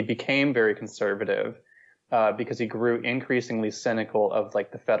originally, but he became very conservative because he grew increasingly cynical of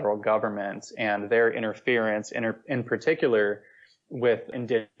like the federal government and their interference in particular with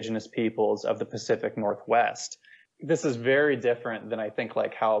indigenous peoples of the Pacific Northwest. This is very different than I think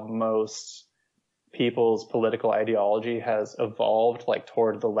like how most people's political ideology has evolved like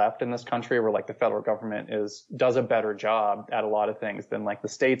toward the left in this country, where like the federal government does a better job at a lot of things than like the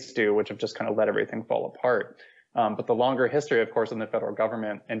states do, which have just kind of let everything fall apart. But the longer history, of course, in the federal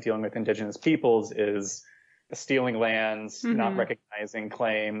government and dealing with indigenous peoples is stealing lands, not recognizing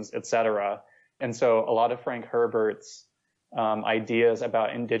claims, etc. And so a lot of Frank Herbert's ideas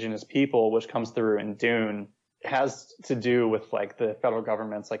about indigenous people, which comes through in Dune, has to do with like the federal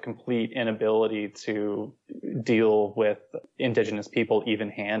government's like complete inability to deal with indigenous people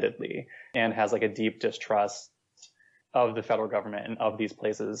even-handedly, and has like a deep distrust of the federal government and of these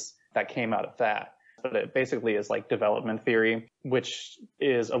places that came out of that. But it basically is like development theory, which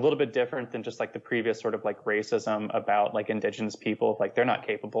is a little bit different than just like the previous sort of like racism about like indigenous people. Like they're not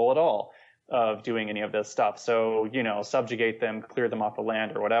capable at all of doing any of this stuff. So, subjugate them, clear them off the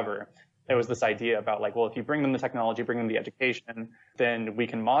land or whatever. There was this idea about like, well, if you bring them the technology, bring them the education, then we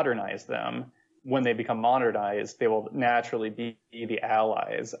can modernize them. When they become modernized, they will naturally be the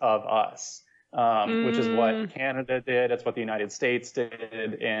allies of us. Which is what Canada did. It's what the United States did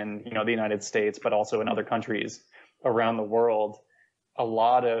in, the United States, but also in other countries around the world. A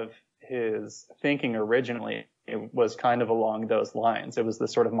lot of his thinking originally, it was kind of along those lines. It was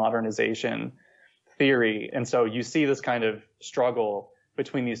this sort of modernization theory. And so you see this kind of struggle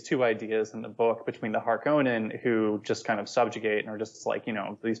between these two ideas in the book, between the Harkonnen, who just kind of subjugate and are just like,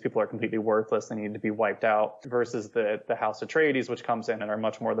 these people are completely worthless, they need to be wiped out, versus the House Atreides, which comes in and are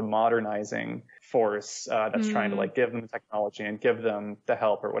much more the modernizing force that's trying to like give them the technology and give them the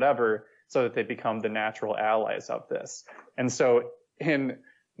help or whatever, so that they become the natural allies of this. And so in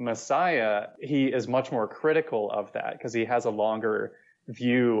Messiah, he is much more critical of that because he has a longer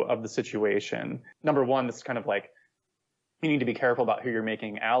view of the situation. Number one, this kind of like, you need to be careful about who you're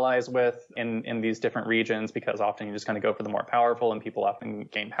making allies with in these different regions, because often you just kind of go for the more powerful, and people often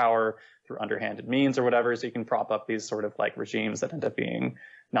gain power through underhanded means or whatever. So you can prop up these sort of like regimes that end up being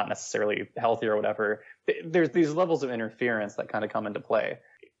not necessarily healthy or whatever. There's these levels of interference that kind of come into play.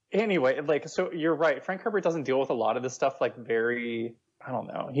 Anyway, like, so you're right. Frank Herbert doesn't deal with a lot of this stuff like very, I don't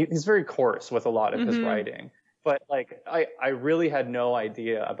know. He's very coarse with a lot of his writing. But like, I really had no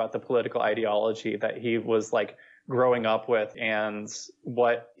idea about the political ideology that he was like growing up with and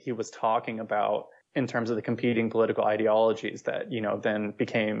what he was talking about in terms of the competing political ideologies that, then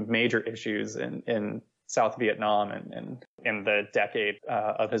became major issues in South Vietnam and in the decade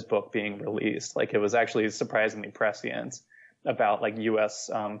of his book being released. Like, it was actually surprisingly prescient about like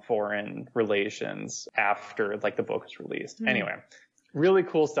U.S. Foreign relations after like the book was released. Anyway, really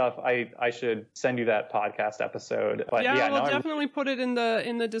cool stuff. I should send you that podcast episode. But we'll definitely put it in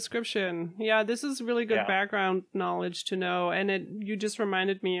the description. Yeah, this is really good background knowledge to know. And you just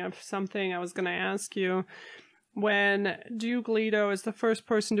reminded me of something I was going to ask you. When Duke Leto is the first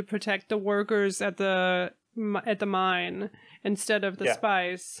person to protect the workers at the mine instead of the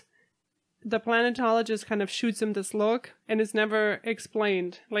spice, the planetologist kind of shoots him this look, and it's never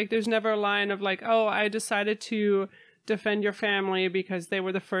explained. Like, there's never a line of like, oh, I decided to defend your family because they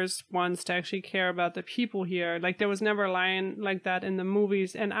were the first ones to actually care about the people here. Like, there was never a line like that in the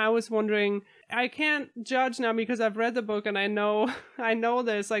movies. And I was wondering, I can't judge now because I've read the book and I know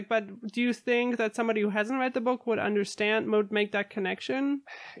this, like, but do you think that somebody who hasn't read the book would make that connection?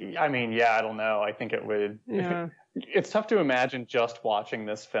 I mean, yeah, I don't know. I think it would. Yeah. It's tough to imagine just watching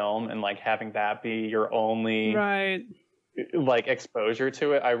this film and like having that be your only right. like exposure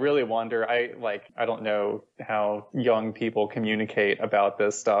to it. I really wonder. I don't know how young people communicate about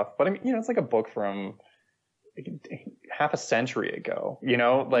this stuff, but I mean, it's like a book from half a century ago,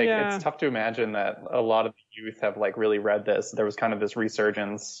 like it's tough to imagine that a lot of the youth have like really read this. There was kind of this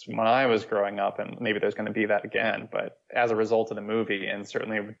resurgence when I was growing up, and maybe there's going to be that again, but as a result of the movie, and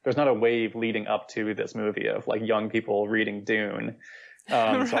certainly there's not a wave leading up to this movie of like young people reading Dune.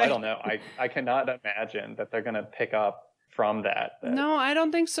 Right. So I don't know. I cannot imagine that they're going to pick up from that. No, I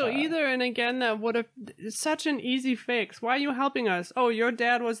don't think so either. And again, that would have such an easy fix. Why are you helping us? Oh, your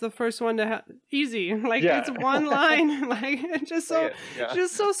dad was the first one to easy. Like it's one line. Like it's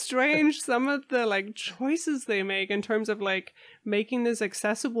just so strange. Some of the like choices they make in terms of like making this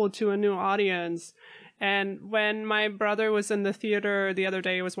accessible to a new audience. And when my brother was in the theater the other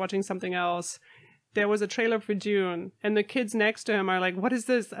day, he was watching something else. There was a trailer for Dune, and the kids next to him are like, what is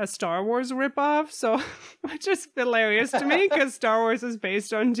this, a Star Wars ripoff? So, which is hilarious to me, because Star Wars is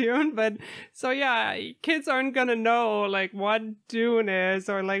based on Dune. But, so yeah, kids aren't gonna know, like, what Dune is,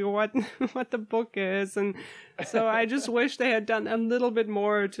 or, like, what the book is. And so I just wish they had done a little bit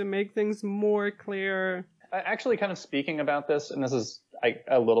more to make things more clear. Actually, kind of speaking about this, and this is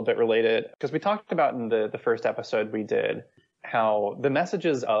a little bit related, because we talked about in the first episode we did, how the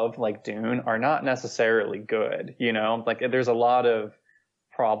messages of like Dune are not necessarily good, like there's a lot of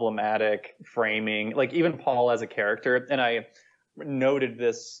problematic framing, like even Paul as a character. And I noted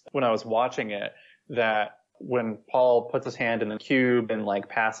this when I was watching it, that when Paul puts his hand in the cube and like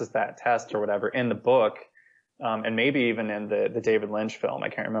passes that test or whatever in the book, and maybe even in the David Lynch film, I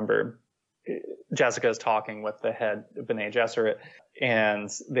can't remember, Jessica's talking with the head Bene Gesserit, and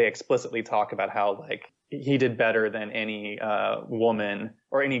they explicitly talk about how like he did better than any woman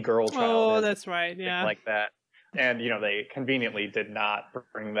or any girl child. Oh, that's right. Yeah. Like that. And, they conveniently did not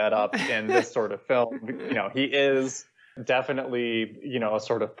bring that up in this sort of film. He is definitely, a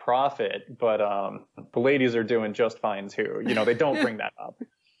sort of prophet, but the ladies are doing just fine too. They don't bring that up.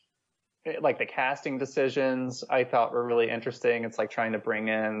 Like the casting decisions I thought were really interesting. It's like trying to bring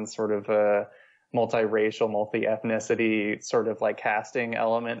in sort of a multiracial, multi-ethnicity sort of like casting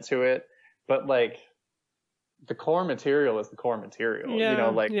element to it. But like, the core material is the core material.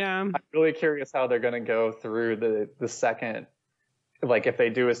 I'm really curious how they're going to go through the second, like if they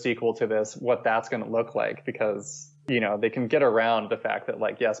do a sequel to this, what that's going to look like, because, they can get around the fact that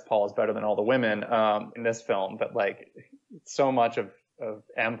like, yes, Paul is better than all the women in this film, but like so much of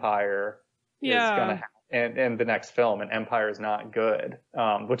Empire is going to happen in the next film, and Empire is not good,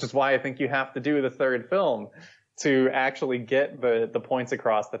 which is why I think you have to do the third film to actually get the points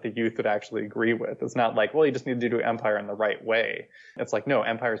across that the youth would actually agree with. It's not like, well, you just need to do Empire in the right way. It's like, no,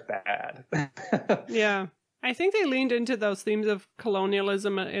 Empire's bad. Yeah. I think they leaned into those themes of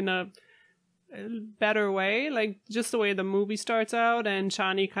colonialism in a better way, like just the way the movie starts out and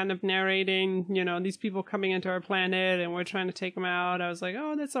Chani kind of narrating, these people coming into our planet and we're trying to take them out. I was like,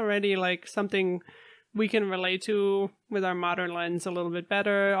 oh, that's already like something we can relate to with our modern lens a little bit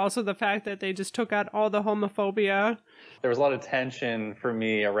better. Also, the fact that they just took out all the homophobia. There was a lot of tension for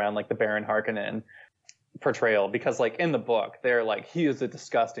me around like the Baron Harkonnen portrayal, because like in the book, they're like, he is a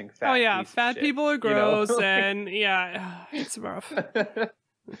disgusting fat. Oh yeah, fat shit, people are gross, and yeah, it's rough.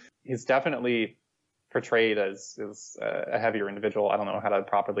 He's definitely portrayed as a heavier individual. I don't know how to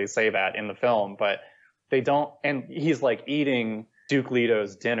properly say that in the film, but they don't, and he's like eating Duke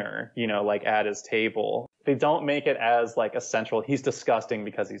Leto's dinner, like at his table. They don't make it as like a central, he's disgusting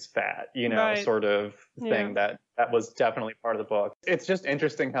because he's fat, right. Sort of thing. That was definitely part of the book. It's just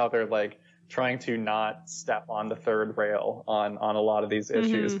interesting how they're like trying to not step on the third rail on a lot of these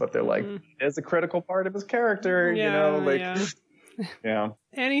issues, but they're like, it's a critical part of his character, yeah.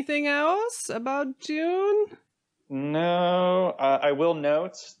 Anything else about Dune? No, I will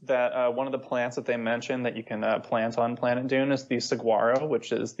note that one of the plants that they mentioned that you can plant on Planet Dune is the saguaro,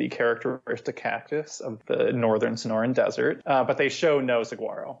 which is the characteristic cactus of the northern Sonoran Desert. But they show no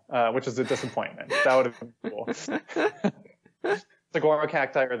saguaro, which is a disappointment. That would have been cool. Saguaro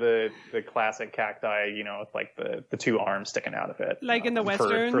cacti are the classic cacti, with like the two arms sticking out of it. Like in the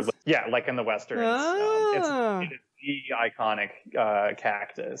Westerns? Like in the Westerns. Oh. It is the iconic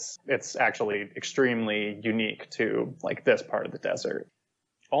cactus. It's actually extremely unique to like this part of the desert.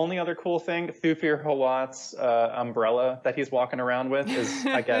 Only other cool thing, Thufir Hawat's umbrella that he's walking around with is,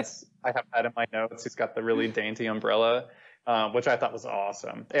 I guess, I have that in my notes. He's got the really dainty umbrella, which I thought was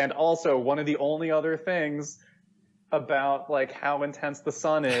awesome. And also, one of the only other things about like how intense the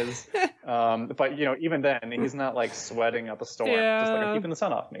sun is, but you know, even then, he's not like sweating up a storm. Just like, I'm keeping the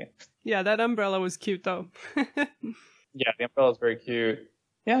sun off me. Yeah, that umbrella was cute though. Yeah, the umbrella is very cute.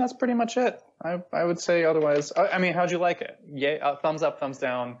 Yeah, that's pretty much it. I would say otherwise. I mean, how'd you like it? Yeah, thumbs up, thumbs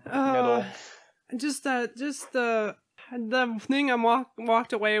down, middle. Just the thing I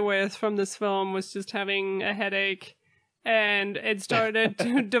walked away with from this film was just having a headache, and it started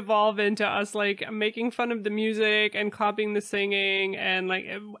to devolve into us like making fun of the music and copying the singing, and like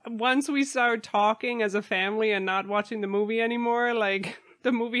once we started talking as a family and not watching the movie anymore, like.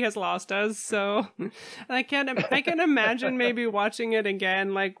 The movie has lost us, so I can imagine maybe watching it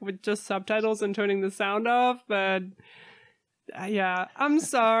again, like with just subtitles and turning the sound off. But yeah, I'm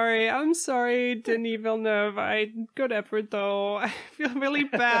sorry, Denis Villeneuve. Good effort though. I feel really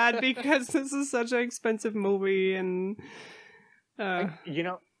bad because this is such an expensive movie, and you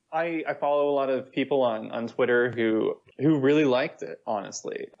know, I follow a lot of people on Twitter who really liked it,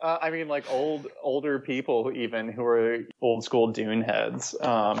 honestly. I mean, like older people who are old school Dune heads, who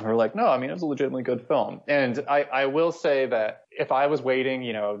are like, no, I mean, it was a legitimately good film. And I will say that if I was waiting,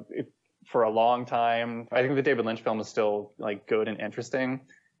 you know, for a long time, I think the David Lynch film is still like good and interesting.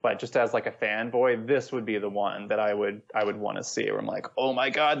 But just as like a fanboy, this would be the one that I would want to see. Where I'm like, oh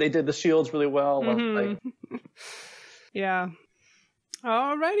my god, they did the shields really well. Mm-hmm. Like, yeah.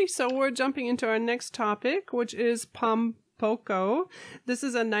 Alrighty, so we're jumping into our next topic, which is Poko. This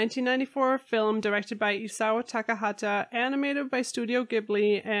is a 1994 film directed by Isao Takahata, animated by Studio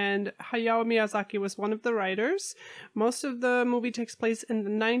Ghibli, and Hayao Miyazaki was one of the writers. Most of the movie takes place in the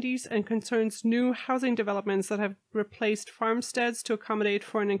 90s and concerns new housing developments that have replaced farmsteads to accommodate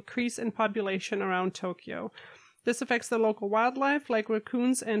for an increase in population around Tokyo. This affects the local wildlife like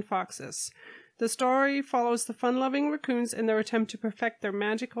raccoons and foxes. The story follows the fun-loving raccoons in their attempt to perfect their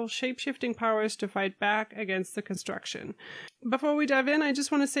magical shape-shifting powers to fight back against the construction. Before we dive in, I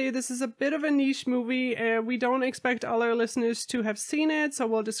just want to say this is a bit of a niche movie. We don't expect all our listeners to have seen it, so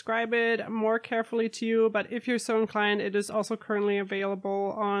we'll describe it more carefully to you, but if you're so inclined, it is also currently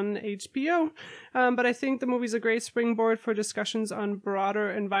available on HBO. But I think the movie's a great springboard for discussions on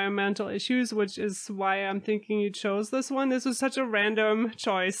broader environmental issues, which is why I'm thinking you chose this one. This was such a random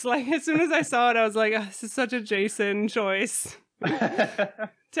choice. Like, as soon as I saw it, I was like, oh, this is such a Jason choice.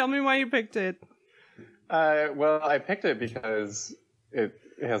 Tell me why you picked it. Well, I picked it because it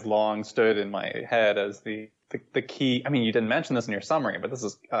has long stood in my head as the key. I mean, you didn't mention this in your summary, but this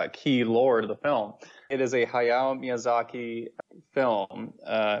is key lore to the film. It is a Hayao Miyazaki film,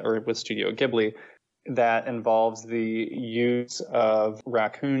 or with Studio Ghibli, that involves the use of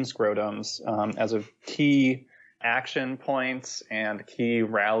raccoon scrotums as a key action points and key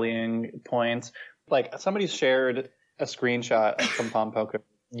rallying points. Like, somebody shared a screenshot from Poko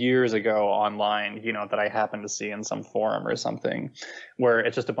years ago online, you know, that I happened to see in some forum or something, where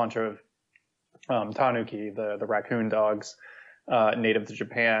it's just a bunch of tanuki, the raccoon dogs, native to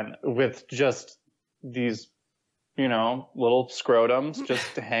Japan, with just these, you know, little scrotums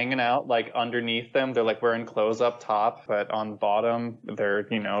just hanging out like underneath them. They're like wearing clothes up top, but on bottom they're,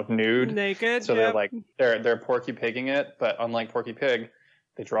 you know, nude, naked. So they're like they're Porky Pigging it, but unlike Porky Pig,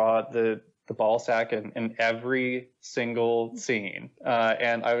 they draw the ball sack in every single scene.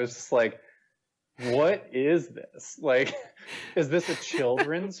 And I was just like, what is this? Like, is this a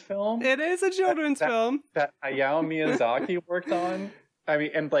children's film? It is a children's film that Hayao Miyazaki worked on. I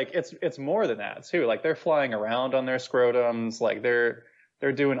mean, and like it's more than that too. Like, they're flying around on their scrotums. Like, they're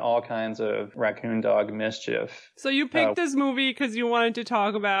doing all kinds of raccoon dog mischief. So you picked this movie because you wanted to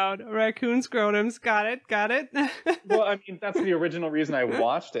talk about raccoon scrotums. Got it. Well, I mean, that's the original reason I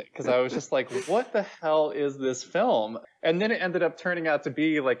watched it, because I was just like, what the hell is this film? And then it ended up turning out to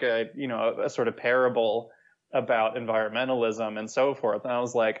be like a sort of parable about environmentalism and so forth. And I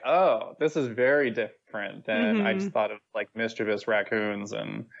was like, oh, this is very different than I just thought of, like mischievous raccoons.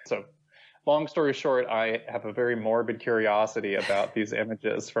 And so, long story short, I have a very morbid curiosity about these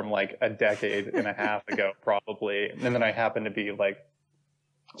images from like a decade and a half ago, probably. And then I happened to be like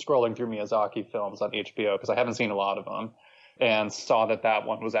scrolling through Miyazaki films on HBO, because I haven't seen a lot of them, and saw that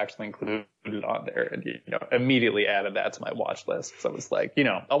one was actually included on there, and, you know, immediately added that to my watch list. So I was like, you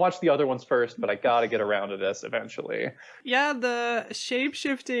know, I'll watch the other ones first, but I gotta get around to this eventually. Yeah, the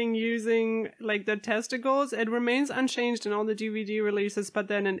shape-shifting using like the testicles, it remains unchanged in all the DVD releases, but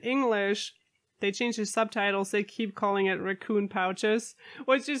then in English, they changed the subtitles. They keep calling it raccoon pouches,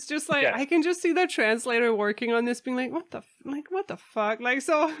 which is just like, Yeah. I can just see the translator working on this being like, what the fuck? Like,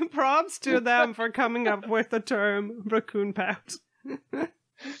 so props to them for coming up with the term raccoon pouch.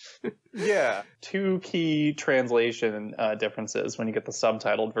 Yeah. Two key translation differences when you get the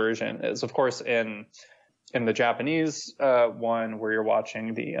subtitled version is, of course, in the Japanese one where you're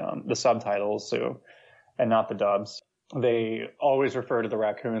watching the subtitles, and not the dubs. They always refer to the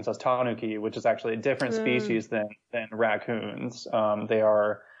raccoons as tanuki, which is actually a different species than raccoons. They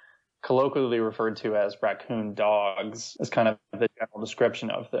are colloquially referred to as raccoon dogs, as kind of the general description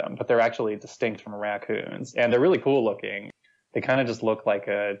of them, but they're actually distinct from raccoons, and they're really cool looking. They kind of just look like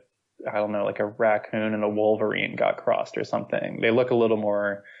a raccoon and a wolverine got crossed or something. They look a little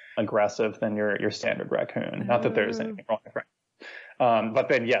more aggressive than your standard raccoon. Not that there's anything wrong with raccoons. But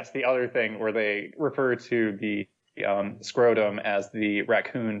then, yes, the other thing where they refer to the scrotum as the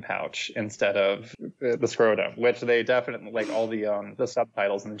raccoon pouch instead of the scrotum, which they definitely, like, all the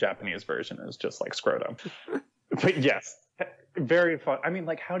subtitles in the Japanese version is just like scrotum. But yes, very fun. I mean,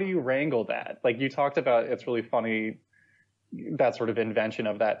 like, how do you wrangle that? Like, you talked about, it's really funny, that sort of invention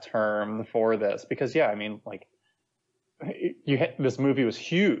of that term for this, because yeah, I mean, like, this movie was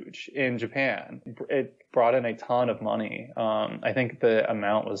huge in Japan. It brought in a ton of money. I think the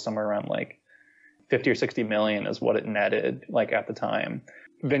amount was somewhere around like 50 or 60 million is what it netted, like, at the time.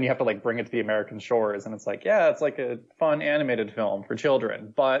 Then you have to, like, bring it to the American shores, and it's like, yeah, it's like a fun animated film for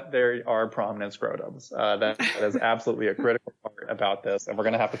children, but there are prominent scrotums. That is absolutely a critical part about this, and we're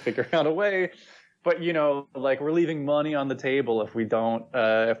going to have to figure out a way. But, you know, like, we're leaving money on the table if we don't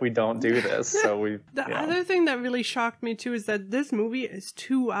do this. So other thing that really shocked me too is that this movie is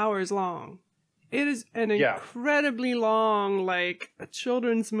 2 hours long. It is an incredibly long, like, a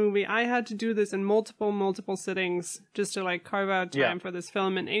children's movie. I had to do this in multiple sittings just to, like, carve out time for this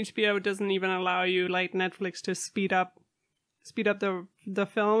film. And HBO doesn't even allow you, like Netflix, to speed up the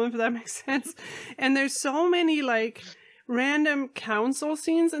film, if that makes sense. And there's so many, like, random council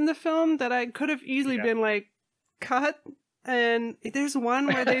scenes in the film that I could have easily been like, cut. And there's one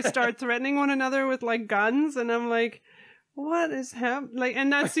where they start threatening one another with, like, guns, and I'm like, what is happening? Like,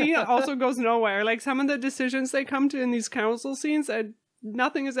 and that scene also goes nowhere. Like, some of the decisions they come to in these council scenes,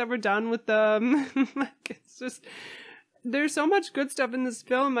 nothing is ever done with them. Like, it's just, there's so much good stuff in this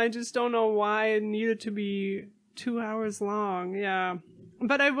film. I just don't know why it needed to be 2 hours long. Yeah.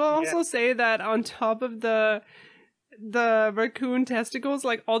 But I will also say that on top of the raccoon testicles,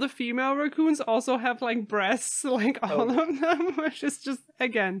 like, all the female raccoons also have, like, breasts, like, all of them, which is just,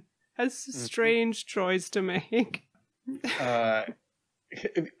 again, a strange choice to make.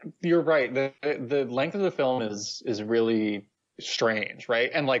 You're right. The length of the film is really strange,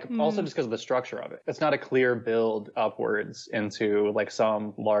 right? And, like, also just because of the structure of it. It's not a clear build upwards into, like,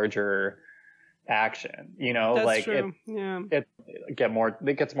 some larger action, you know. That's like true.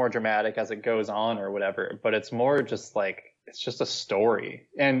 it gets more dramatic as it goes on or whatever, but it's more just like, it's just a story,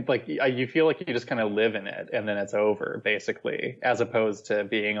 and, like, you feel like you just kind of live in it and then it's over, basically, as opposed to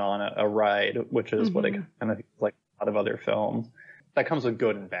being on a ride, which is what it kind of feels like a lot of other films. That comes with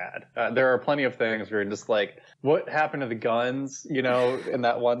good and bad. There are plenty of things where you're just like, what happened to the guns, you know, in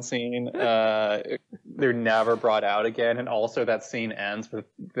that one scene? They're never brought out again. And also that scene ends with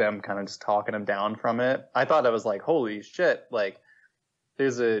them kind of just talking him down from it. I thought that was like, holy shit, like,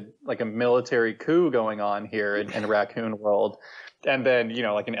 there's a military coup going on here in Raccoon World. And then, you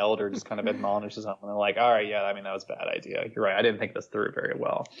know, like, an elder just kind of admonishes them, and they're like, all right, yeah, I mean, that was a bad idea. You're right. I didn't think this through very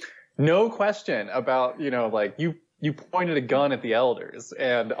well. No question about, you know, like, you pointed a gun at the elders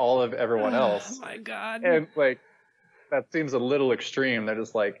and all of everyone else. Oh my God. And, like, that seems a little extreme. They're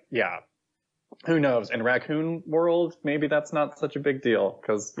just like, yeah, who knows? In Raccoon World, maybe that's not such a big deal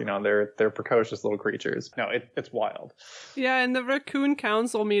because, you know, they're precocious little creatures. No, it's wild. Yeah, in the Raccoon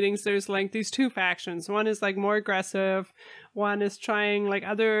Council meetings, there's, like, these two factions. One is, like, more aggressive. One is trying, like,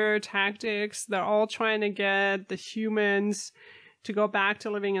 other tactics. They're all trying to get the humans to go back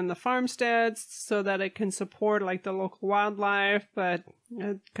to living in the farmsteads so that it can support, like, the local wildlife, but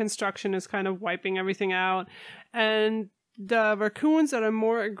construction is kind of wiping everything out. And the raccoons that are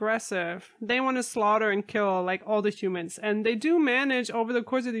more aggressive, they want to slaughter and kill, like, all the humans. And they do manage over the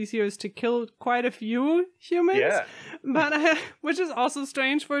course of these years to kill quite a few humans. Yeah. But which is also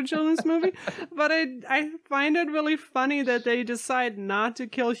strange for a children's movie. But I find it really funny that they decide not to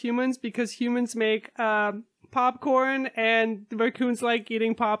kill humans because humans make popcorn, and the raccoons like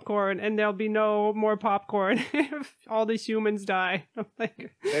eating popcorn, and there'll be no more popcorn if all the humans die.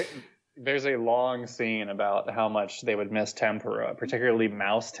 Like, there's a long scene about how much they would miss tempura, particularly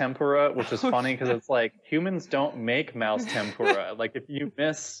mouse tempura, which is funny because it's like, humans don't make mouse tempura. Like, if you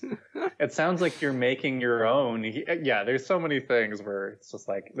miss It sounds like you're making your own. Yeah, there's so many things where it's just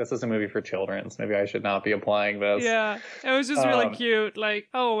like, this is a movie for children, so maybe I should not be applying this. Yeah, it was just really cute. Like,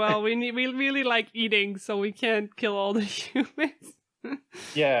 oh well, we really like eating, so we can't kill all the humans.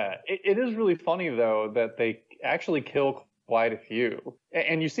 Yeah, it is really funny though that they actually kill quite a few,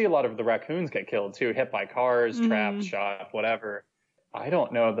 and you see a lot of the raccoons get killed too, hit by cars, trapped, shot, whatever. I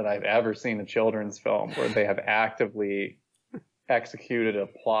don't know that I've ever seen a children's film where they have actively executed a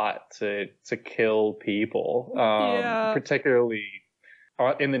plot to kill people, particularly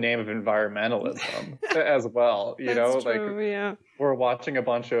in the name of environmentalism as well. You know, true, we're watching a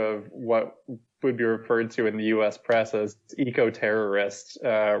bunch of what would be referred to in the U.S. press as eco-terrorist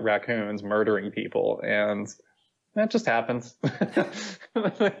raccoons murdering people, and that just happens.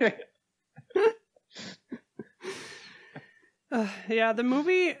 Yeah, the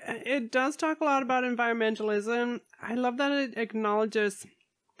movie, it does talk a lot about environmentalism. I love that it acknowledges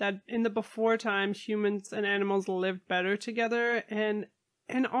that in the before time, humans and animals lived better together, and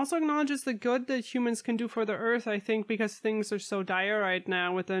also acknowledges the good that humans can do for the earth. I think because things are so dire right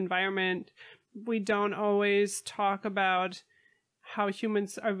now with the environment, we don't always talk about how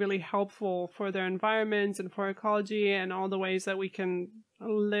humans are really helpful for their environments and for ecology and all the ways that we can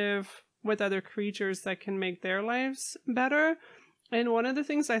live with other creatures that can make their lives better. And one of the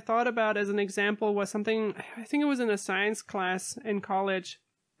things I thought about as an example was something, I think it was in a science class in college,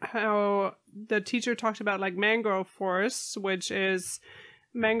 how the teacher talked about like mangrove forests, which is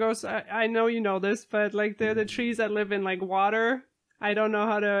mangroves. I know you know this, but like they're the trees that live in like water. I don't know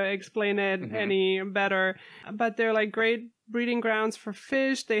how to explain it any better, but they're like great breeding grounds for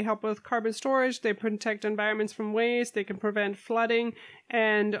fish. They help with carbon storage. They protect environments from waste. They can prevent flooding.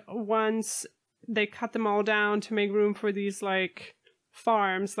 And once they cut them all down to make room for these like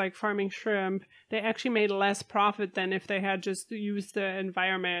farms, like farming shrimp, they actually made less profit than if they had just used the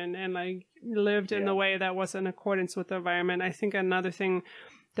environment and like lived in the way that was in accordance with the environment. I think another thing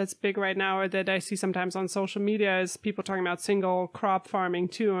that's big right now, or that I see sometimes on social media, is people talking about single crop farming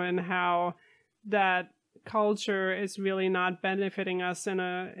too, and how that culture is really not benefiting us in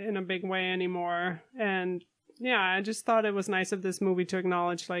a big way anymore. And yeah, I just thought it was nice of this movie to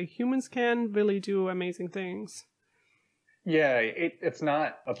acknowledge like humans can really do amazing things. Yeah, it's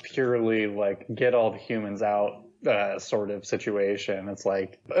not a purely like get all the humans out sort of situation. It's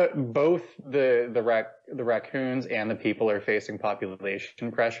like both the raccoons and the people are facing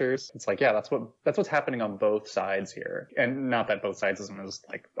population pressures. It's like, yeah, that's what's happening on both sides here. And not that both sides is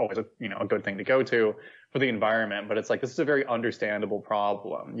like always a good thing to go to for the environment, but it's like, this is a very understandable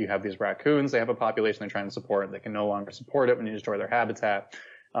problem. You have these raccoons, they have a population they're trying to support, they can no longer support it when you destroy their habitat.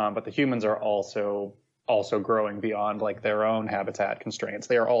 But the humans are also growing beyond like their own habitat constraints.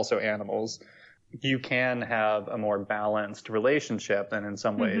 They are also animals. You can have a more balanced relationship, and in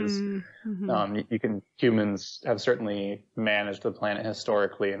some ways, humans have certainly managed the planet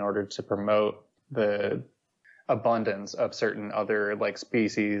historically in order to promote the abundance of certain other like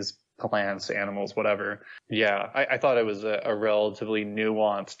species, plants, animals, whatever. Yeah, I thought it was a relatively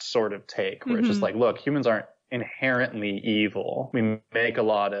nuanced sort of take where it's just like, look, humans aren't inherently evil. We make a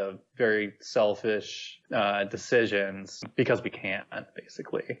lot of very selfish decisions because we can,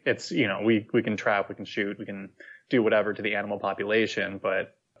 basically. It's, we can trap, we can shoot, we can do whatever to the animal population,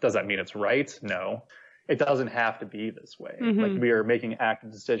 but does that mean it's right? No. It doesn't have to be this way. Like, we are making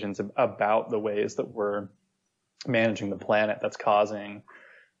active decisions about the ways that we're managing the planet that's causing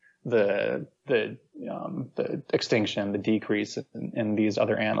the extinction, the decrease in these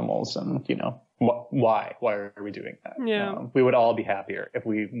other animals. And, why are we doing that? Yeah. We would all be happier if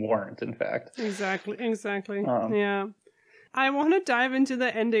we weren't, in fact. Exactly. Yeah. I want to dive into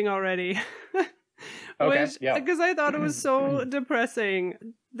the ending already. Because I thought it was so depressing.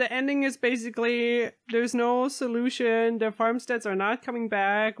 The ending is basically, there's no solution. The farmsteads are not coming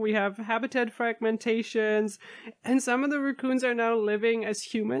back. We have habitat fragmentations. And some of the raccoons are now living as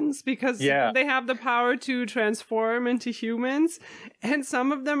humans because they have the power to transform into humans. And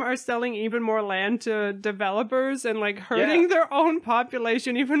some of them are selling even more land to developers and like hurting their own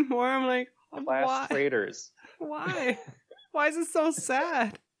population even more. I'm like, class traders. Why? Why is it so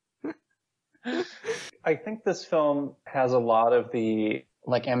sad? I think this film has a lot of the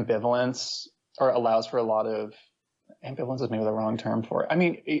like ambivalence, or allows for a lot of ambivalence is maybe the wrong term for it. I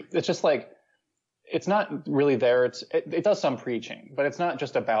mean, it's just like, it's not really there. It does some preaching, but it's not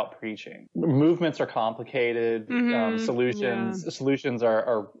just about preaching. Movements are complicated. Solutions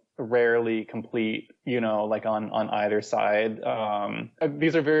are rarely complete, like on either side.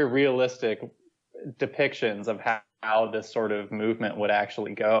 These are very realistic depictions of how this sort of movement would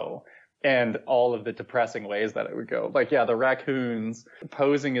actually go. and all of the depressing ways that it would go. Like, yeah, the raccoons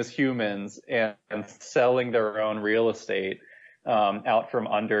posing as humans and selling their own real estate out from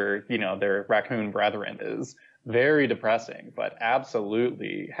under, their raccoon brethren is very depressing, but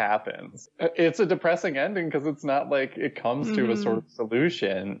absolutely happens. It's a depressing ending because it's not like it comes to a sort of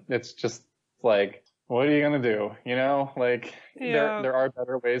solution. It's just like, what are you going to do? Like, there are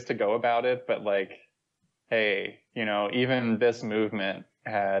better ways to go about it, but like, hey, even this movement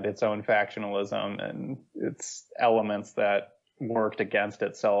had its own factionalism and its elements that worked against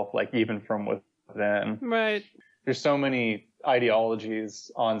itself, like even from within. Right. There's so many ideologies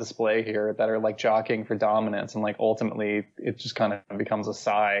on display here that are like jockeying for dominance, and like ultimately it just kind of becomes a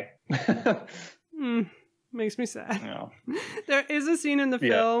sigh. Makes me sad. Yeah. There is a scene in the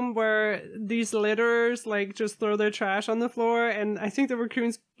film where these litterers like just throw their trash on the floor, and I think the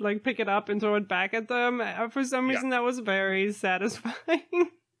raccoons like pick it up and throw it back at them. For some reason, that was very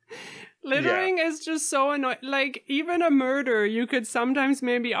satisfying. Littering is just so annoying. Like, even a murder, you could sometimes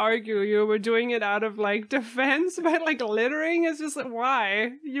maybe argue you were doing it out of like defense, but like littering is just like,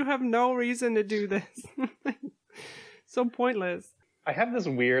 why? You have no reason to do this. So pointless. I have this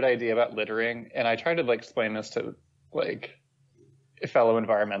weird idea about littering, and I try to like explain this to like fellow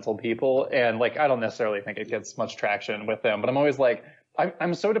environmental people, and like I don't necessarily think it gets much traction with them, but I'm always like,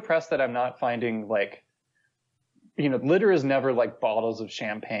 I'm so depressed that I'm not finding like, litter is never like bottles of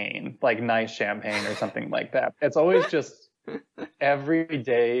champagne, like nice champagne or something like that. It's always just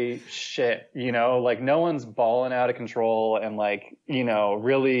everyday shit, like no one's balling out of control and like,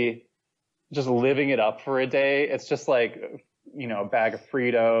 really just living it up for a day. It's just like, a bag of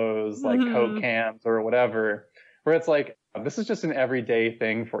Fritos, like Coke cans or whatever, where it's like, this is just an everyday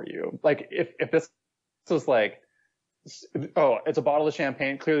thing for you. Like if this was like, oh, it's a bottle of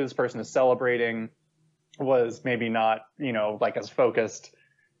champagne, clearly this person is celebrating, was maybe not, like as focused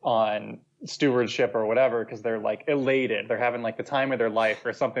on stewardship or whatever, because they're like elated, they're having like the time of their life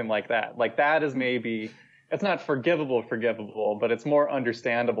or something like that. Like that is maybe, it's not forgivable, but it's more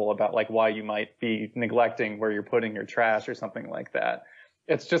understandable about like why you might be neglecting where you're putting your trash or something like that.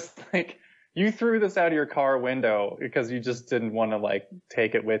 It's just like, you threw this out of your car window because you just didn't want to like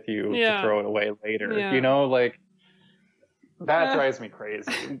take it with you to throw it away later. Like that drives me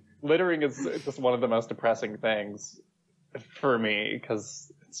crazy. Littering is just one of the most depressing things for me because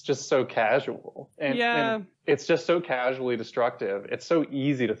it's just so casual and it's just so casually destructive. It's so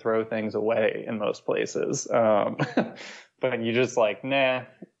easy to throw things away in most places. But you just like, nah.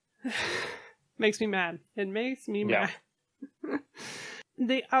 Makes me mad. It makes me mad.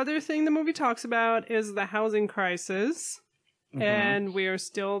 The other thing the movie talks about is the housing crisis. And we are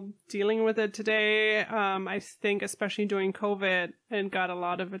still dealing with it today. I think especially during COVID, it got a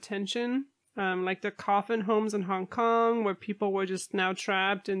lot of attention. Like the coffin homes in Hong Kong, where people were just now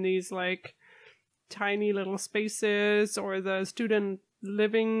trapped in these like tiny little spaces, or the student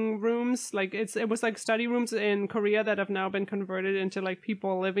living rooms. Like it was like study rooms in Korea that have now been converted into like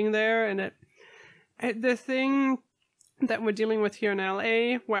people living there. And the thing that we're dealing with here in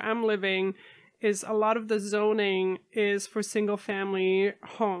LA, where I'm living, is a lot of the zoning is for single family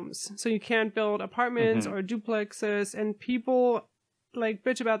homes. So you can't build apartments or duplexes, and people like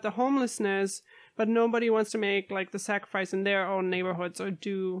bitch about the homelessness, but nobody wants to make like the sacrifice in their own neighborhoods or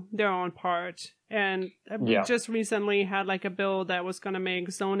do their own part. And we just recently had like a bill that was going to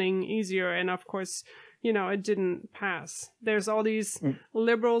make zoning easier. And of course, it didn't pass. There's all these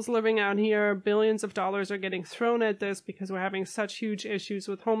liberals living out here. Billions of dollars are getting thrown at this because we're having such huge issues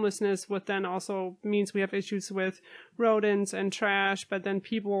with homelessness, what then also means we have issues with rodents and trash. But then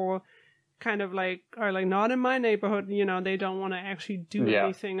people kind of like are like, not in my neighborhood, they don't want to actually do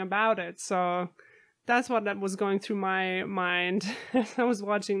anything about it. So that's what that was going through my mind as I was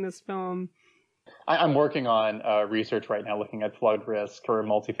watching this film. I'm working on research right now looking at flood risk for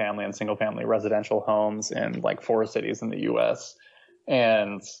multifamily and single family residential homes in like 4 cities in the US.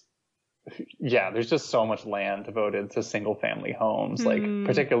 And there's just so much land devoted to single family homes, like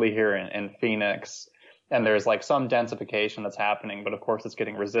particularly here in Phoenix. And there's like some densification that's happening, but of course it's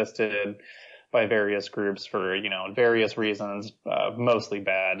getting resisted by various groups for, various reasons, mostly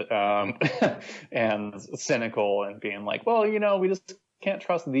bad, and cynical, and being like, well, we just can't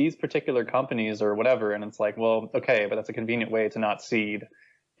trust these particular companies or whatever. And it's like, well, okay, but that's a convenient way to not cede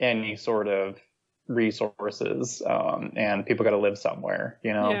any sort of resources. And people got to live somewhere,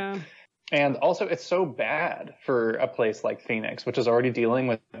 And also it's so bad for a place like Phoenix, which is already dealing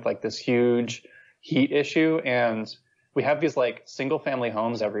with like this huge heat issue. And we have these like single family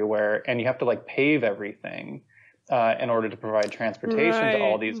homes everywhere, and you have to like pave everything, in order to provide transportation to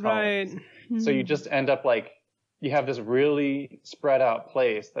all these homes. So you just end up like, you have this really spread out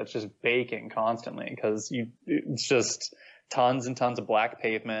place that's just baking constantly because it's just tons and tons of black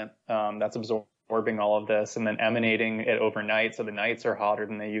pavement that's absorbing all of this and then emanating it overnight. So the nights are hotter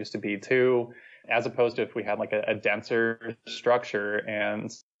than they used to be too, as opposed to if we had like a denser structure.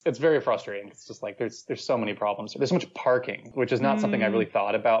 And it's very frustrating. It's just like there's so many problems. There's so much parking, which is not something I really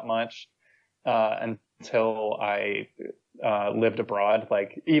thought about much until I lived abroad.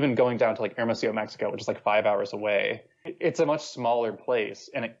 Like even going down to like Hermosillo, Mexico, which is like 5 hours away, it's a much smaller place,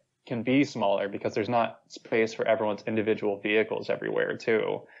 and it can be smaller because there's not space for everyone's individual vehicles everywhere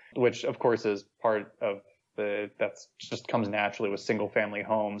too, which of course is part of that's just comes naturally with single family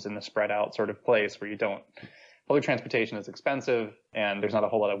homes in the spread out sort of place where you don't, public transportation is expensive and there's not a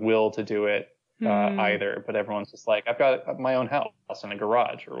whole lot of will to do it either, but everyone's just like, I've got my own house and a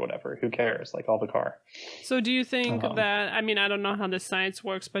garage or whatever, who cares, like, all the car. So do you think that, I mean, I don't know how the science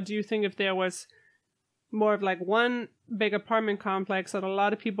works, but do you think if there was more of like one big apartment complex that a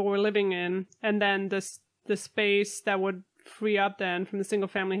lot of people were living in, and then the space that would free up then from the single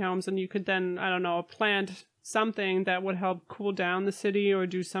family homes, and you could then, I don't know, plant something that would help cool down the city or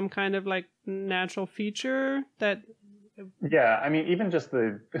do some kind of like natural feature that... Yeah, I mean, even just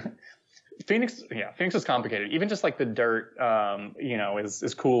the... Phoenix is complicated. Even just like the dirt,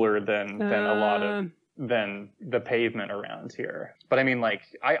 is cooler than a lot of than the pavement around here. But I mean, like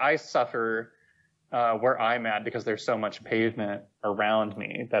I suffer where I'm at because there's so much pavement around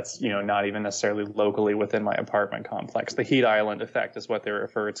me. That's not even necessarily locally within my apartment complex. The heat island effect is what they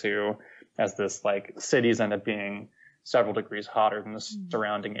refer to as this, like, cities end up being several degrees hotter than the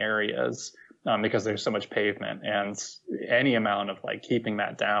surrounding areas. Because there's so much pavement, and any amount of like keeping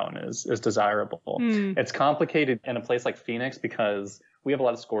that down is desirable. It's complicated in a place like Phoenix because we have a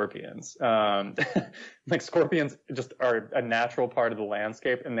lot of scorpions. Like scorpions just are a natural part of the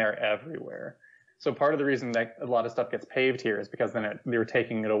landscape, and they're everywhere. So part of the reason that a lot of stuff gets paved here is because then they're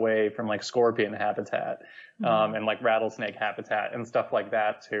taking it away from like scorpion habitat, and like rattlesnake habitat and stuff like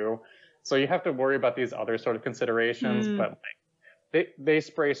that too. So you have to worry about these other sort of considerations, but like, they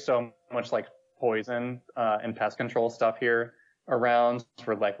spray so much like poison and pest control stuff here around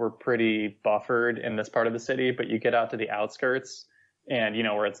where like we're pretty buffered in this part of the city, but you get out to the outskirts and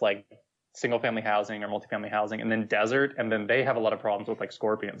where it's like single family housing or multifamily housing and then desert, and then they have a lot of problems with like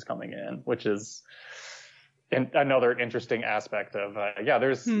scorpions coming in, which is another interesting aspect of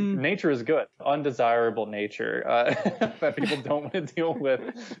there's nature is good, undesirable nature that people don't want to deal with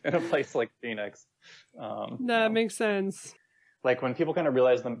in a place like Phoenix. That makes sense. Like when people kind of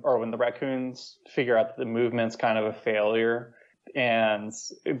realize when the raccoons figure out that the movement's kind of a failure and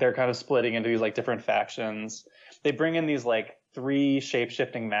they're kind of splitting into these like different factions, they bring in these like 3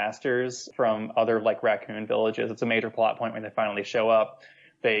 shape-shifting masters from other like raccoon villages. It's a major plot point when they finally show up.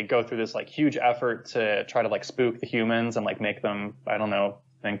 They go through this like huge effort to try to like spook the humans and like make them, I don't know,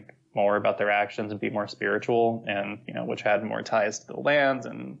 think more about their actions and be more spiritual, and which had more ties to the land,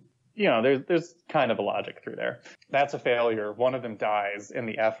 and there's kind of a logic through there. That's a failure. One of them dies in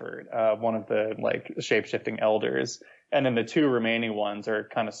the effort, one of the like shape-shifting elders. And then the 2 remaining ones are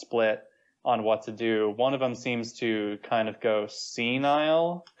kind of split on what to do. One of them seems to kind of go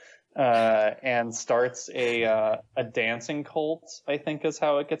senile, and starts a dancing cult, I think is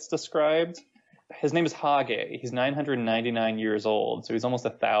how it gets described. His name is Hage. He's 999 years old, so he's almost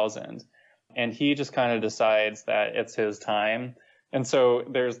 1,000. And he just kind of decides that it's his time. And so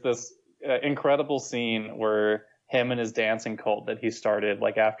there's this incredible scene where him and his dancing cult that he started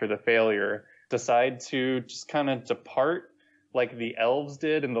like after the failure decide to just kind of depart like the elves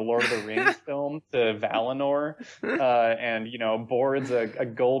did in the Lord of the Rings film to Valinor, and boards a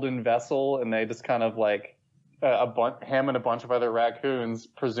golden vessel, and they just kind of like him and a bunch of other raccoons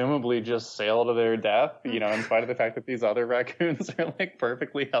presumably just sail to their death, in spite of the fact that these other raccoons are like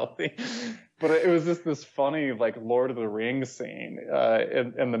perfectly healthy. But it was just this funny like Lord of the Rings scene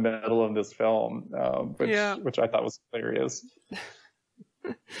in the middle of this film, which I thought was hilarious.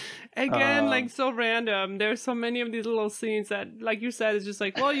 Again, like so random. There's so many of these little scenes that, like you said, it's just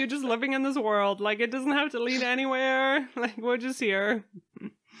like, well, you're just living in this world. Like it doesn't have to lead anywhere. Like we're just here.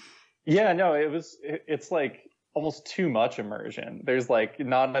 Yeah, no, it's like almost too much immersion. There's like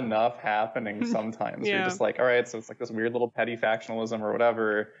not enough happening sometimes. You're just like, all right, so it's like this weird little petty factionalism or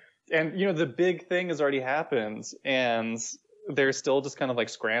whatever. And, the big thing has already happened, and they're still just kind of like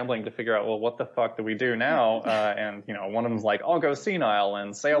scrambling to figure out, well, what the fuck do we do now? And, one of them's like, I'll go senile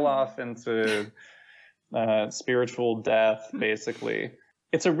and sail off into spiritual death, basically.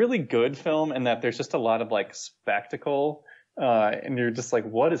 It's a really good film in that there's just a lot of like spectacle and you're just like,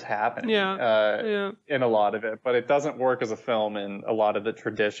 what is happening? Yeah. In a lot of it, but it doesn't work as a film in a lot of the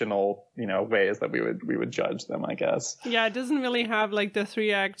traditional, ways that we would judge them, I guess. Yeah, it doesn't really have like the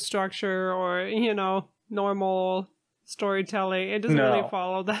 3-act structure or, normal storytelling. It doesn't really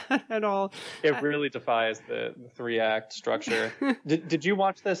follow that at all. It really defies the 3-act structure. Did you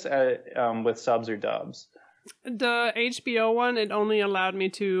watch this with subs or dubs? The HBO one, it only allowed me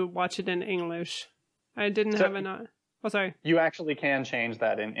to watch it in English. I didn't have an... Oh, sorry. You actually can change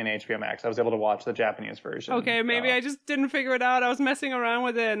that in HBO Max. I was able to watch the Japanese version. Okay, maybe I just didn't figure it out. I was messing around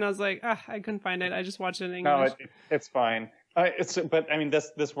with it, and I was like, I couldn't find it. I just watched it in English. No, it's fine. But I mean,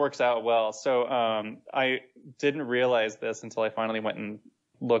 this works out well. So I didn't realize this until I finally went and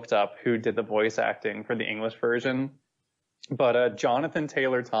looked up who did the voice acting for the English version. But Jonathan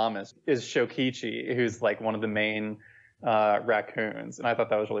Taylor Thomas is Shokichi, who's like one of the main raccoons, and I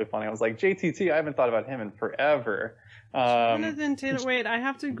thought that was really funny. I was like, JTT, I haven't thought about him in forever. Jonathan Taylor. Wait, I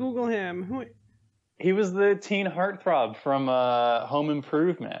have to Google him. He was the teen heartthrob from Home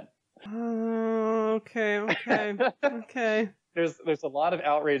Improvement. Okay. There's a lot of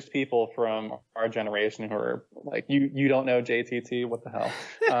outraged people from our generation who are like, you don't know JTT? What the hell?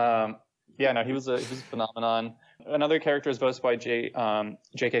 Yeah, no, he was a phenomenon. Another character is voiced by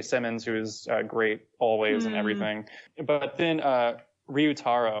J.K. Simmons, who is great always and everything. But then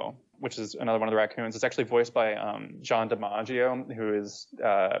Ryutaro, which is another one of the raccoons, is actually voiced by John DiMaggio, who is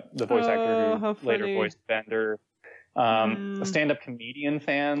the voice actor who later voiced Bender. Stand-up comedian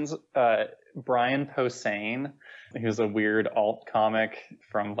fans, Brian Posehn, who's a weird alt comic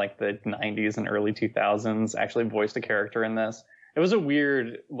from like the 90s and early 2000s, actually voiced a character in this. It was a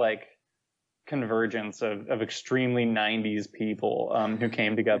weird like convergence of extremely 90s people who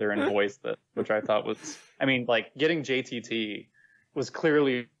came together and voiced it, which I thought was, I mean, like getting JTT was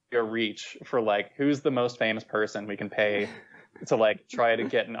clearly a reach for like, who's the most famous person we can pay to like try to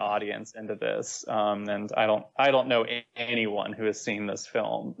get an audience into this. And I don't know anyone who has seen this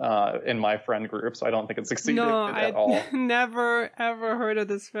film in my friend group, so I don't think it succeeded at all. Never ever heard of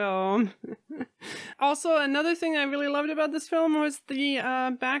this film. Also, another thing I really loved about this film was the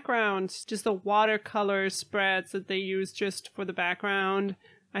background, just the watercolor spreads that they used just for the background.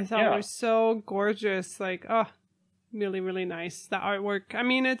 I thought were so gorgeous. Like, really, really nice. The artwork. I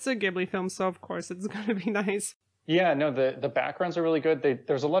mean, it's a Ghibli film, so of course it's gonna be nice. Yeah, no, the backgrounds are really good.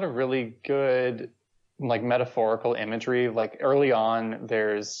 There's a lot of really good, like, metaphorical imagery. Like, early on,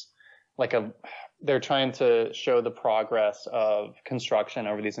 there's, like, they're trying to show the progress of construction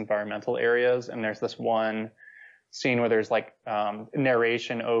over these environmental areas. And there's this one scene where there's, like,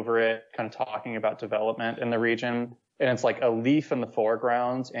 narration over it, kind of talking about development in the region. And it's, like, a leaf in the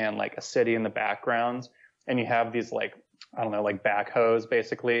foreground and, like, a city in the background. And you have these, like, I don't know, like, backhoes,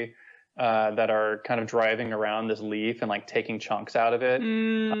 basically, that are kind of driving around this leaf and like taking chunks out of it.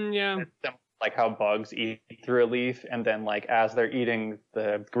 Like how bugs eat through a leaf, and then like as they're eating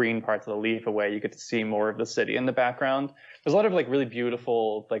the green parts of the leaf away, you get to see more of the city in the background. There's a lot of like really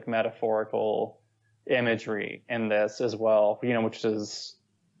beautiful like metaphorical imagery in this as well, which is,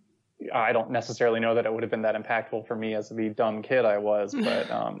 I don't necessarily know that it would have been that impactful for me as the dumb kid I was,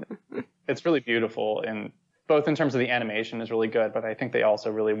 but it's really beautiful, and both in terms of the animation is really good, but I think they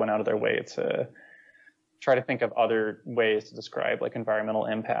also really went out of their way to try to think of other ways to describe like environmental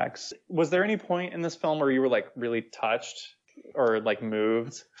impacts. Was there any point in this film where you were like really touched or like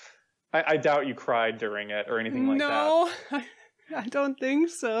moved? I doubt you cried during it or anything like that. No, I don't think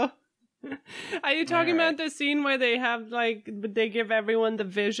so. Are you talking about the scene where they have like, they give everyone the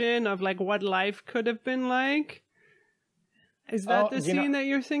vision of like what life could have been like? Is that the scene that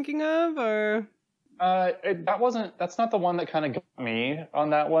you're thinking of, or? That's not the one that kind of got me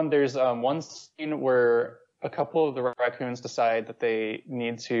on that one. There's one scene where a couple of the raccoons decide that they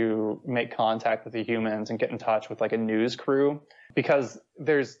need to make contact with the humans and get in touch with like a news crew, because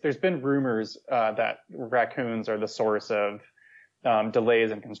there's been rumors that raccoons are the source of delays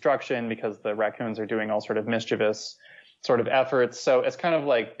in construction because the raccoons are doing all sort of mischievous sort of efforts. So it's kind of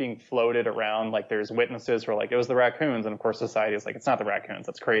like being floated around, like there's witnesses who are like, it was the raccoons. And of course society is like, it's not the raccoons.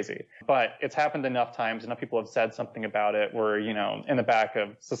 That's crazy. But it's happened enough times. Enough people have said something about it where, in the back of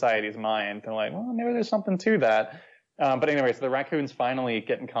society's mind, they're like, well, maybe there's something to that. But anyway, so the raccoons finally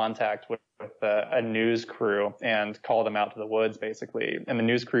get in contact with a news crew and call them out to the woods, basically. And the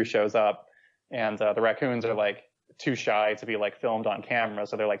news crew shows up, and the raccoons are like, too shy to be like filmed on camera,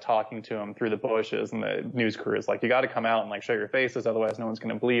 so they're like talking to him through the bushes, and the news crew is like, you got to come out and like show your faces, otherwise no one's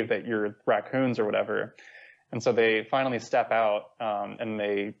going to believe that you're raccoons or whatever. And so they finally step out and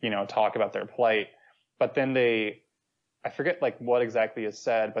they talk about their plight, but then I forget like what exactly is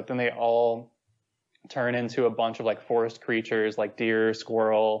said, but then they all turn into a bunch of like forest creatures like deer,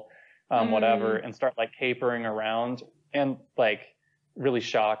 squirrel, whatever, and start like capering around and like really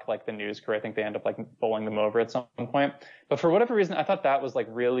shock like the news crew. I think they end up like bowling them over at some point. But for whatever reason, I thought that was like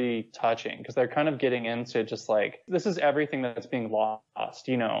really touching because they're kind of getting into just like, this is everything that's being lost,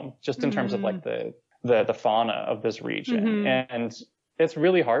 you know, just in terms of like the fauna of this region. And it's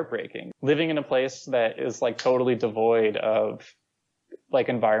really heartbreaking living in a place that is like totally devoid of like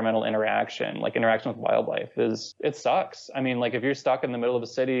environmental interaction, like interaction with wildlife it sucks. I mean, like if you're stuck in the middle of a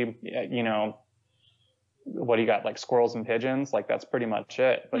city, you know, what do you got? Like squirrels and pigeons? Like that's pretty much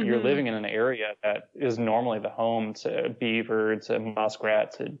it. But you're living in an area that is normally the home to beaver, to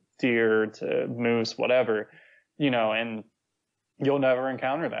muskrat, to deer, to moose, whatever, you know, and you'll never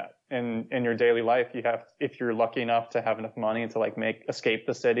encounter that in your daily life. You have, if you're lucky enough to have enough money to like escape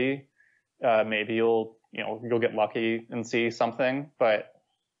the city, maybe you'll get lucky and see something, but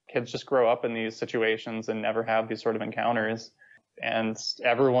kids just grow up in these situations and never have these sort of encounters. And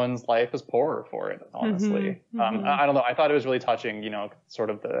everyone's life is poorer for it, honestly. I don't know. I thought it was really touching, you know, sort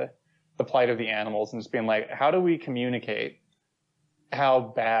of the plight of the animals and just being like, how do we communicate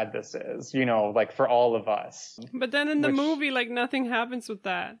how bad this is, you know, like for all of us? But then in the movie, like nothing happens with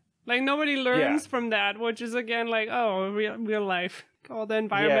that. Like nobody learns from that, which is again like, oh, real life. All the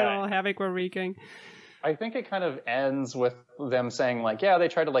environmental havoc we're wreaking. I think it kind of ends with them saying like, yeah, they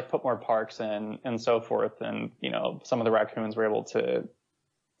tried to like put more parks in and so forth. And, you know, some of the raccoons were able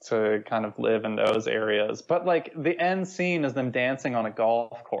to kind of live in those areas. But like the end scene is them dancing on a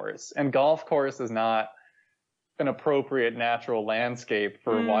golf course, and golf course is not an appropriate natural landscape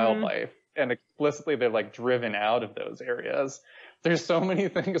for wildlife. And explicitly they're like driven out of those areas. There's so many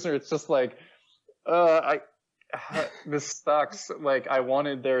things where it's just like, this sucks. Like I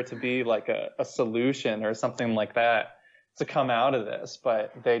wanted there to be like a solution or something like that to come out of this,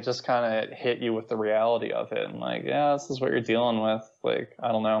 but they just kind of hit you with the reality of it and like, yeah, this is what you're dealing with. Like,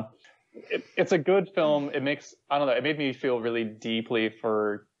 I don't know. It's a good film. It made me feel really deeply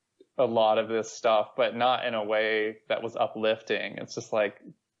for a lot of this stuff, but not in a way that was uplifting. It's just like,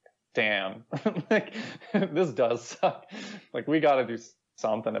 damn, like this does suck. Like we got to do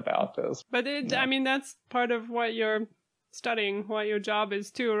something about this. But I mean, that's part of what you're studying, what your job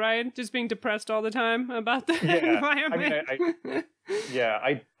is too, right? Just being depressed all the time about the environment. I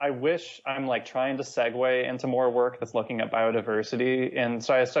mean, I wish I'm like trying to segue into more work that's looking at biodiversity. And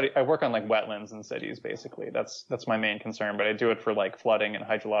so I work on like wetlands in cities, basically. That's my main concern, but I do it for like flooding and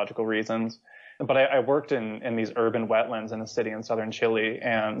hydrological reasons. But I worked in these urban wetlands in a city in southern Chile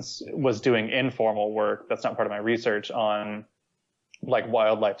and was doing informal work that's not part of my research on like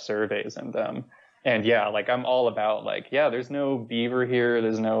wildlife surveys in them. And yeah, like I'm all about like, yeah, there's no beaver here.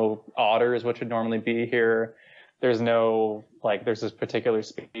 There's no otters, which would normally be here. There's this particular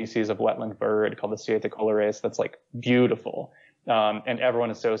species of wetland bird called the Siete colorace that's like beautiful. And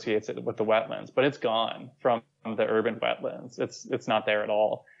everyone associates it with the wetlands, but it's gone from the urban wetlands. It's not there at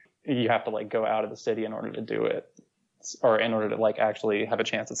all. You have to like go out of the city in order to do it, or in order to like actually have a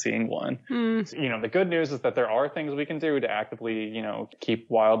chance at seeing one. So, you know, the good news is that there are things we can do to actively, you know, keep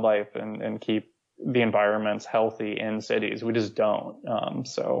wildlife and keep the environments healthy in cities. We just don't.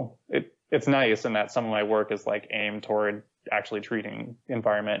 So it's nice in that some of my work is like aimed toward actually treating the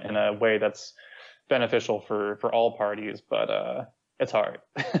environment in a way that's beneficial for all parties, but it's hard.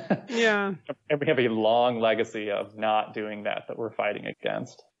 Yeah. And we have a long legacy of not doing that we're fighting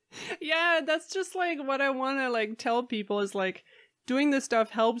against. Yeah, that's just like what I want to like tell people is like doing this stuff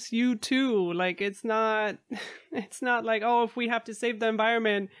helps you too. Like it's not like, oh, if we have to save the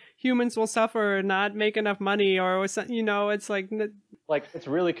environment, humans will suffer, not make enough money, or you know, it's like it's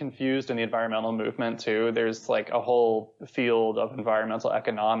really confused in the environmental movement too. There's like a whole field of environmental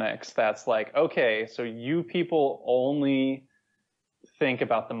economics that's like, okay, so you people only think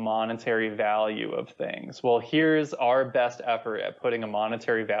about the monetary value of things. Well, here's our best effort at putting a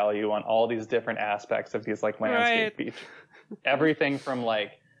monetary value on all these different aspects of these like landscape features. Everything from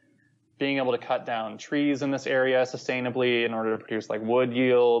like being able to cut down trees in this area sustainably in order to produce like wood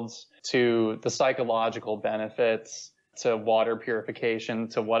yields, to the psychological benefits, to water purification,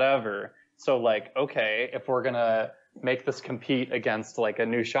 to whatever. So like, okay, if we're going to make this compete against like a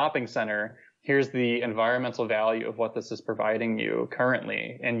new shopping center, here's the environmental value of what this is providing you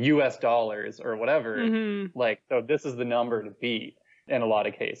currently in US dollars or whatever. Like, so this is the number to beat in a lot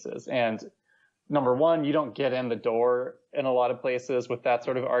of cases. And number one, you don't get in the door in a lot of places with that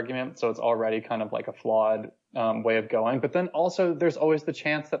sort of argument. So it's already kind of like a flawed way of going. But then also there's always the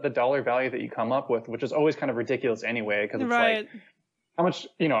chance that the dollar value that you come up with, which is always kind of ridiculous anyway, because it's like, how much,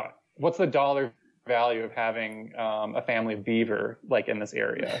 you know, what's the dollar value of having a family of beaver like in this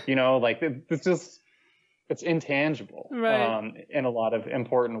area, you know, like it's just it's intangible, Right. in a lot of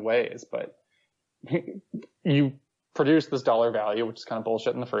important ways. But you produce this dollar value, which is kind of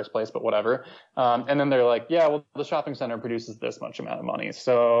bullshit in the first place, but whatever. And then they're like, yeah, well, the shopping center produces this much amount of money,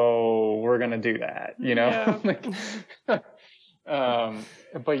 so we're going to do that, you know? Yeah.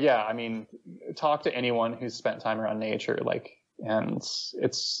 But yeah, I mean, talk to anyone who's spent time around nature, like, and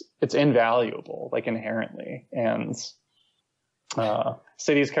it's invaluable, like inherently. And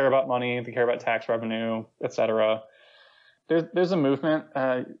cities care about money, they care about tax revenue, etc. There's a movement.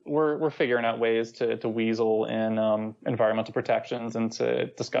 We're figuring out ways to weasel in environmental protections into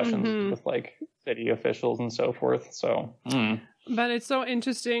discussions with like city officials and so forth. So. But it's so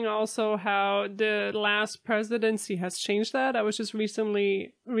interesting also how the last presidency has changed that. I was just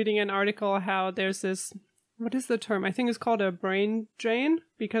recently reading an article how there's this, what is the term? I think it's called a brain drain,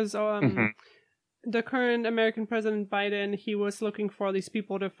 because the current American President Biden, he was looking for these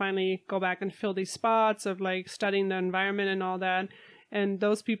people to finally go back and fill these spots of like studying the environment and all that. And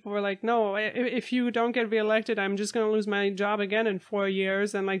those people were like, no, if you don't get reelected, I'm just going to lose my job again in 4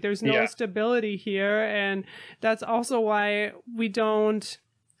 years. And like, there's no stability here. And that's also why we don't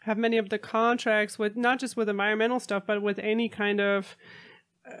have many of the contracts with, not just with environmental stuff, but with any kind of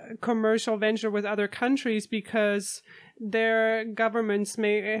commercial venture with other countries, because their governments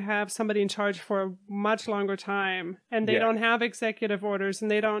may have somebody in charge for a much longer time, and they don't have executive orders, and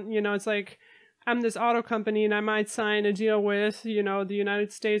they don't, it's like, I'm this auto company and I might sign a deal with, the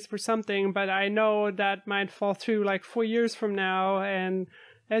United States for something, but I know that might fall through like 4 years from now. And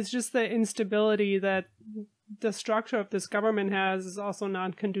it's just the instability that the structure of this government has is also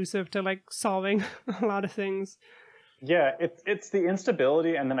not conducive to like solving a lot of things. Yeah, it's the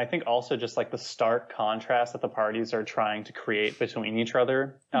instability, and then I think also just like the stark contrast that the parties are trying to create between each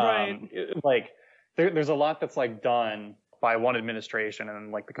other. Right. Like there's a lot that's like done by one administration,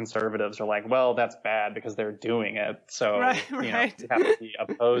 and like the conservatives are like, well, that's bad because they're doing it, so you have to be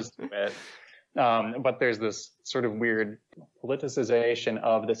opposed to it. But there's this sort of weird politicization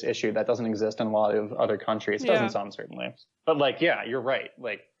of this issue that doesn't exist in a lot of other countries. It doesn't some, certainly. But like, yeah, you're right.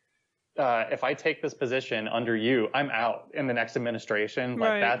 Like, if I take this position under you, I'm out in the next administration.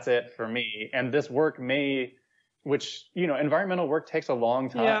 Like, that's it for me. And this work which, environmental work takes a long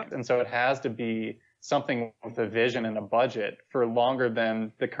time. Yeah. And so it has to be something with a vision and a budget for longer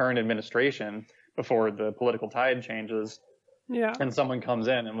than the current administration before the political tide changes. Yeah. And someone comes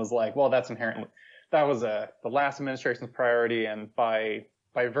in and was like, well, that was the last administration's priority. And by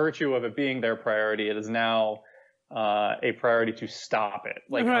virtue of it being their priority, it is now a priority to stop it,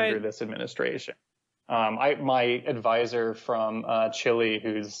 under this administration. My advisor from Chile,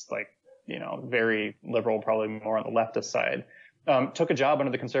 who's very liberal, probably more on the leftist side, took a job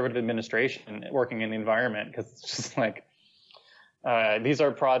under the conservative administration working in the environment, because it's just like, these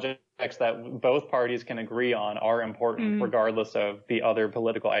are projects that both parties can agree on are important, regardless of the other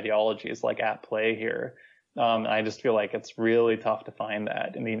political ideologies at play here. I just feel like it's really tough to find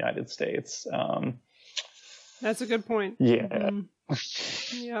that in the United States. That's a good point. Yeah.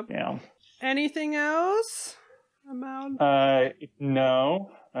 Yep. Yeah. Anything else about?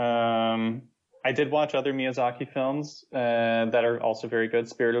 No. I did watch other Miyazaki films that are also very good.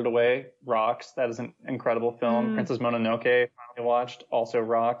 Spirited Away rocks. That is an incredible film. Princess Mononoke, finally watched, also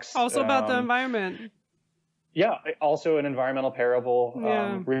rocks. Also about the environment. Yeah, also an environmental parable.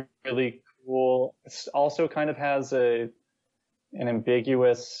 Yeah. Really cool. It also kind of has an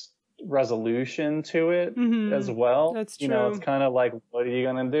ambiguous resolution to it as well. That's true. It's kind of like, what are you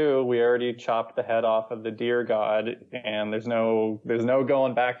gonna do? We already chopped the head off of the deer god, and there's no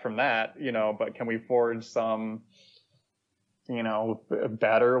going back from that. But can we forge some a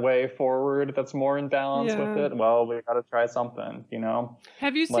better way forward that's more in balance with it? Well, we got to try something.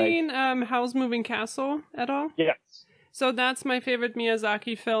 Have you seen Howl's Moving Castle at all? Yes. So that's my favorite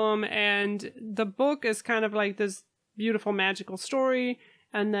Miyazaki film, and the book is kind of like this beautiful magical story.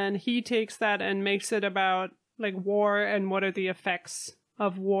 And then he takes that and makes it about war and what are the effects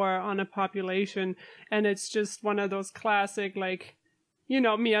of war on a population. And it's just one of those classic,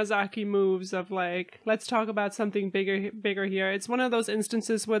 Miyazaki moves of let's talk about something bigger here. It's one of those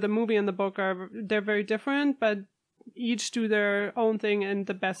instances where the movie and the book they're very different, but each do their own thing in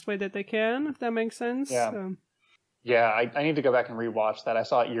the best way that they can, if that makes sense. Yeah. So. Yeah, I need to go back and rewatch that. I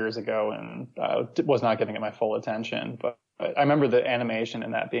saw it years ago and was not giving it my full attention, but I remember the animation in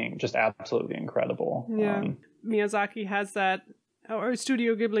that being just absolutely incredible. Yeah. Miyazaki has that, or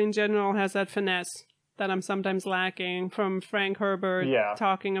Studio Ghibli in general has that finesse that I'm sometimes lacking from Frank Herbert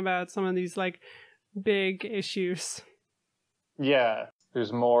talking about some of these big issues. Yeah,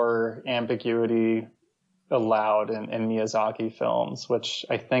 there's more ambiguity allowed in Miyazaki films, which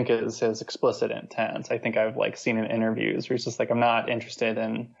I think is his explicit intent. I think I've like seen in interviews where he's just like, I'm not interested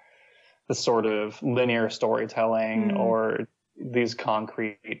in the sort of linear storytelling or these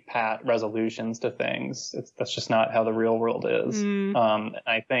concrete pat resolutions to things. That's just not how the real world is.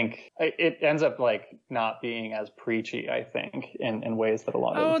 I think it ends up like not being as preachy, I think, in ways that a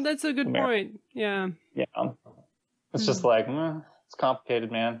lot of... Oh, that's a good point. Yeah. It's just like, it's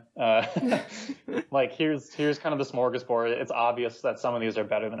complicated, man. Like here's kind of the smorgasbord. It's obvious that some of these are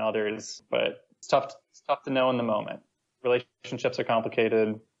better than others, but it's tough to know in the moment. Relationships are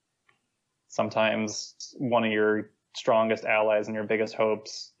complicated. Sometimes one of your strongest allies and your biggest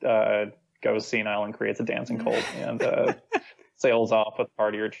hopes goes senile and creates a dancing cult and sails off with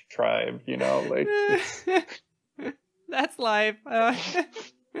part of your tribe, you know, like that's life.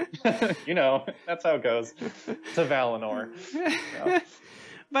 You know, that's how it goes to Valinor. Yeah.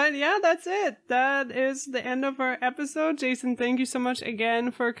 But yeah, that's it. That is the end of our episode. Jason, thank you so much again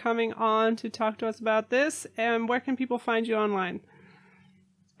for coming on to talk to us about this. And where can people find you online?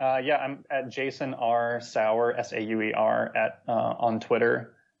 I'm at Jason R. Sauer, Sauer on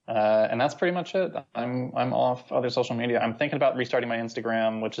Twitter. And that's pretty much it. I'm off other social media. I'm thinking about restarting my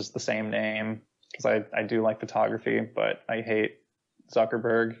Instagram, which is the same name, because I do like photography, but I hate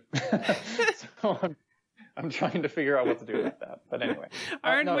Zuckerberg. So I'm trying to figure out what to do about that. But anyway.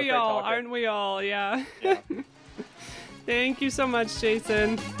 Aren't we all? Yeah. Thank you so much,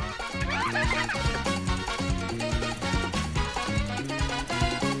 Jason.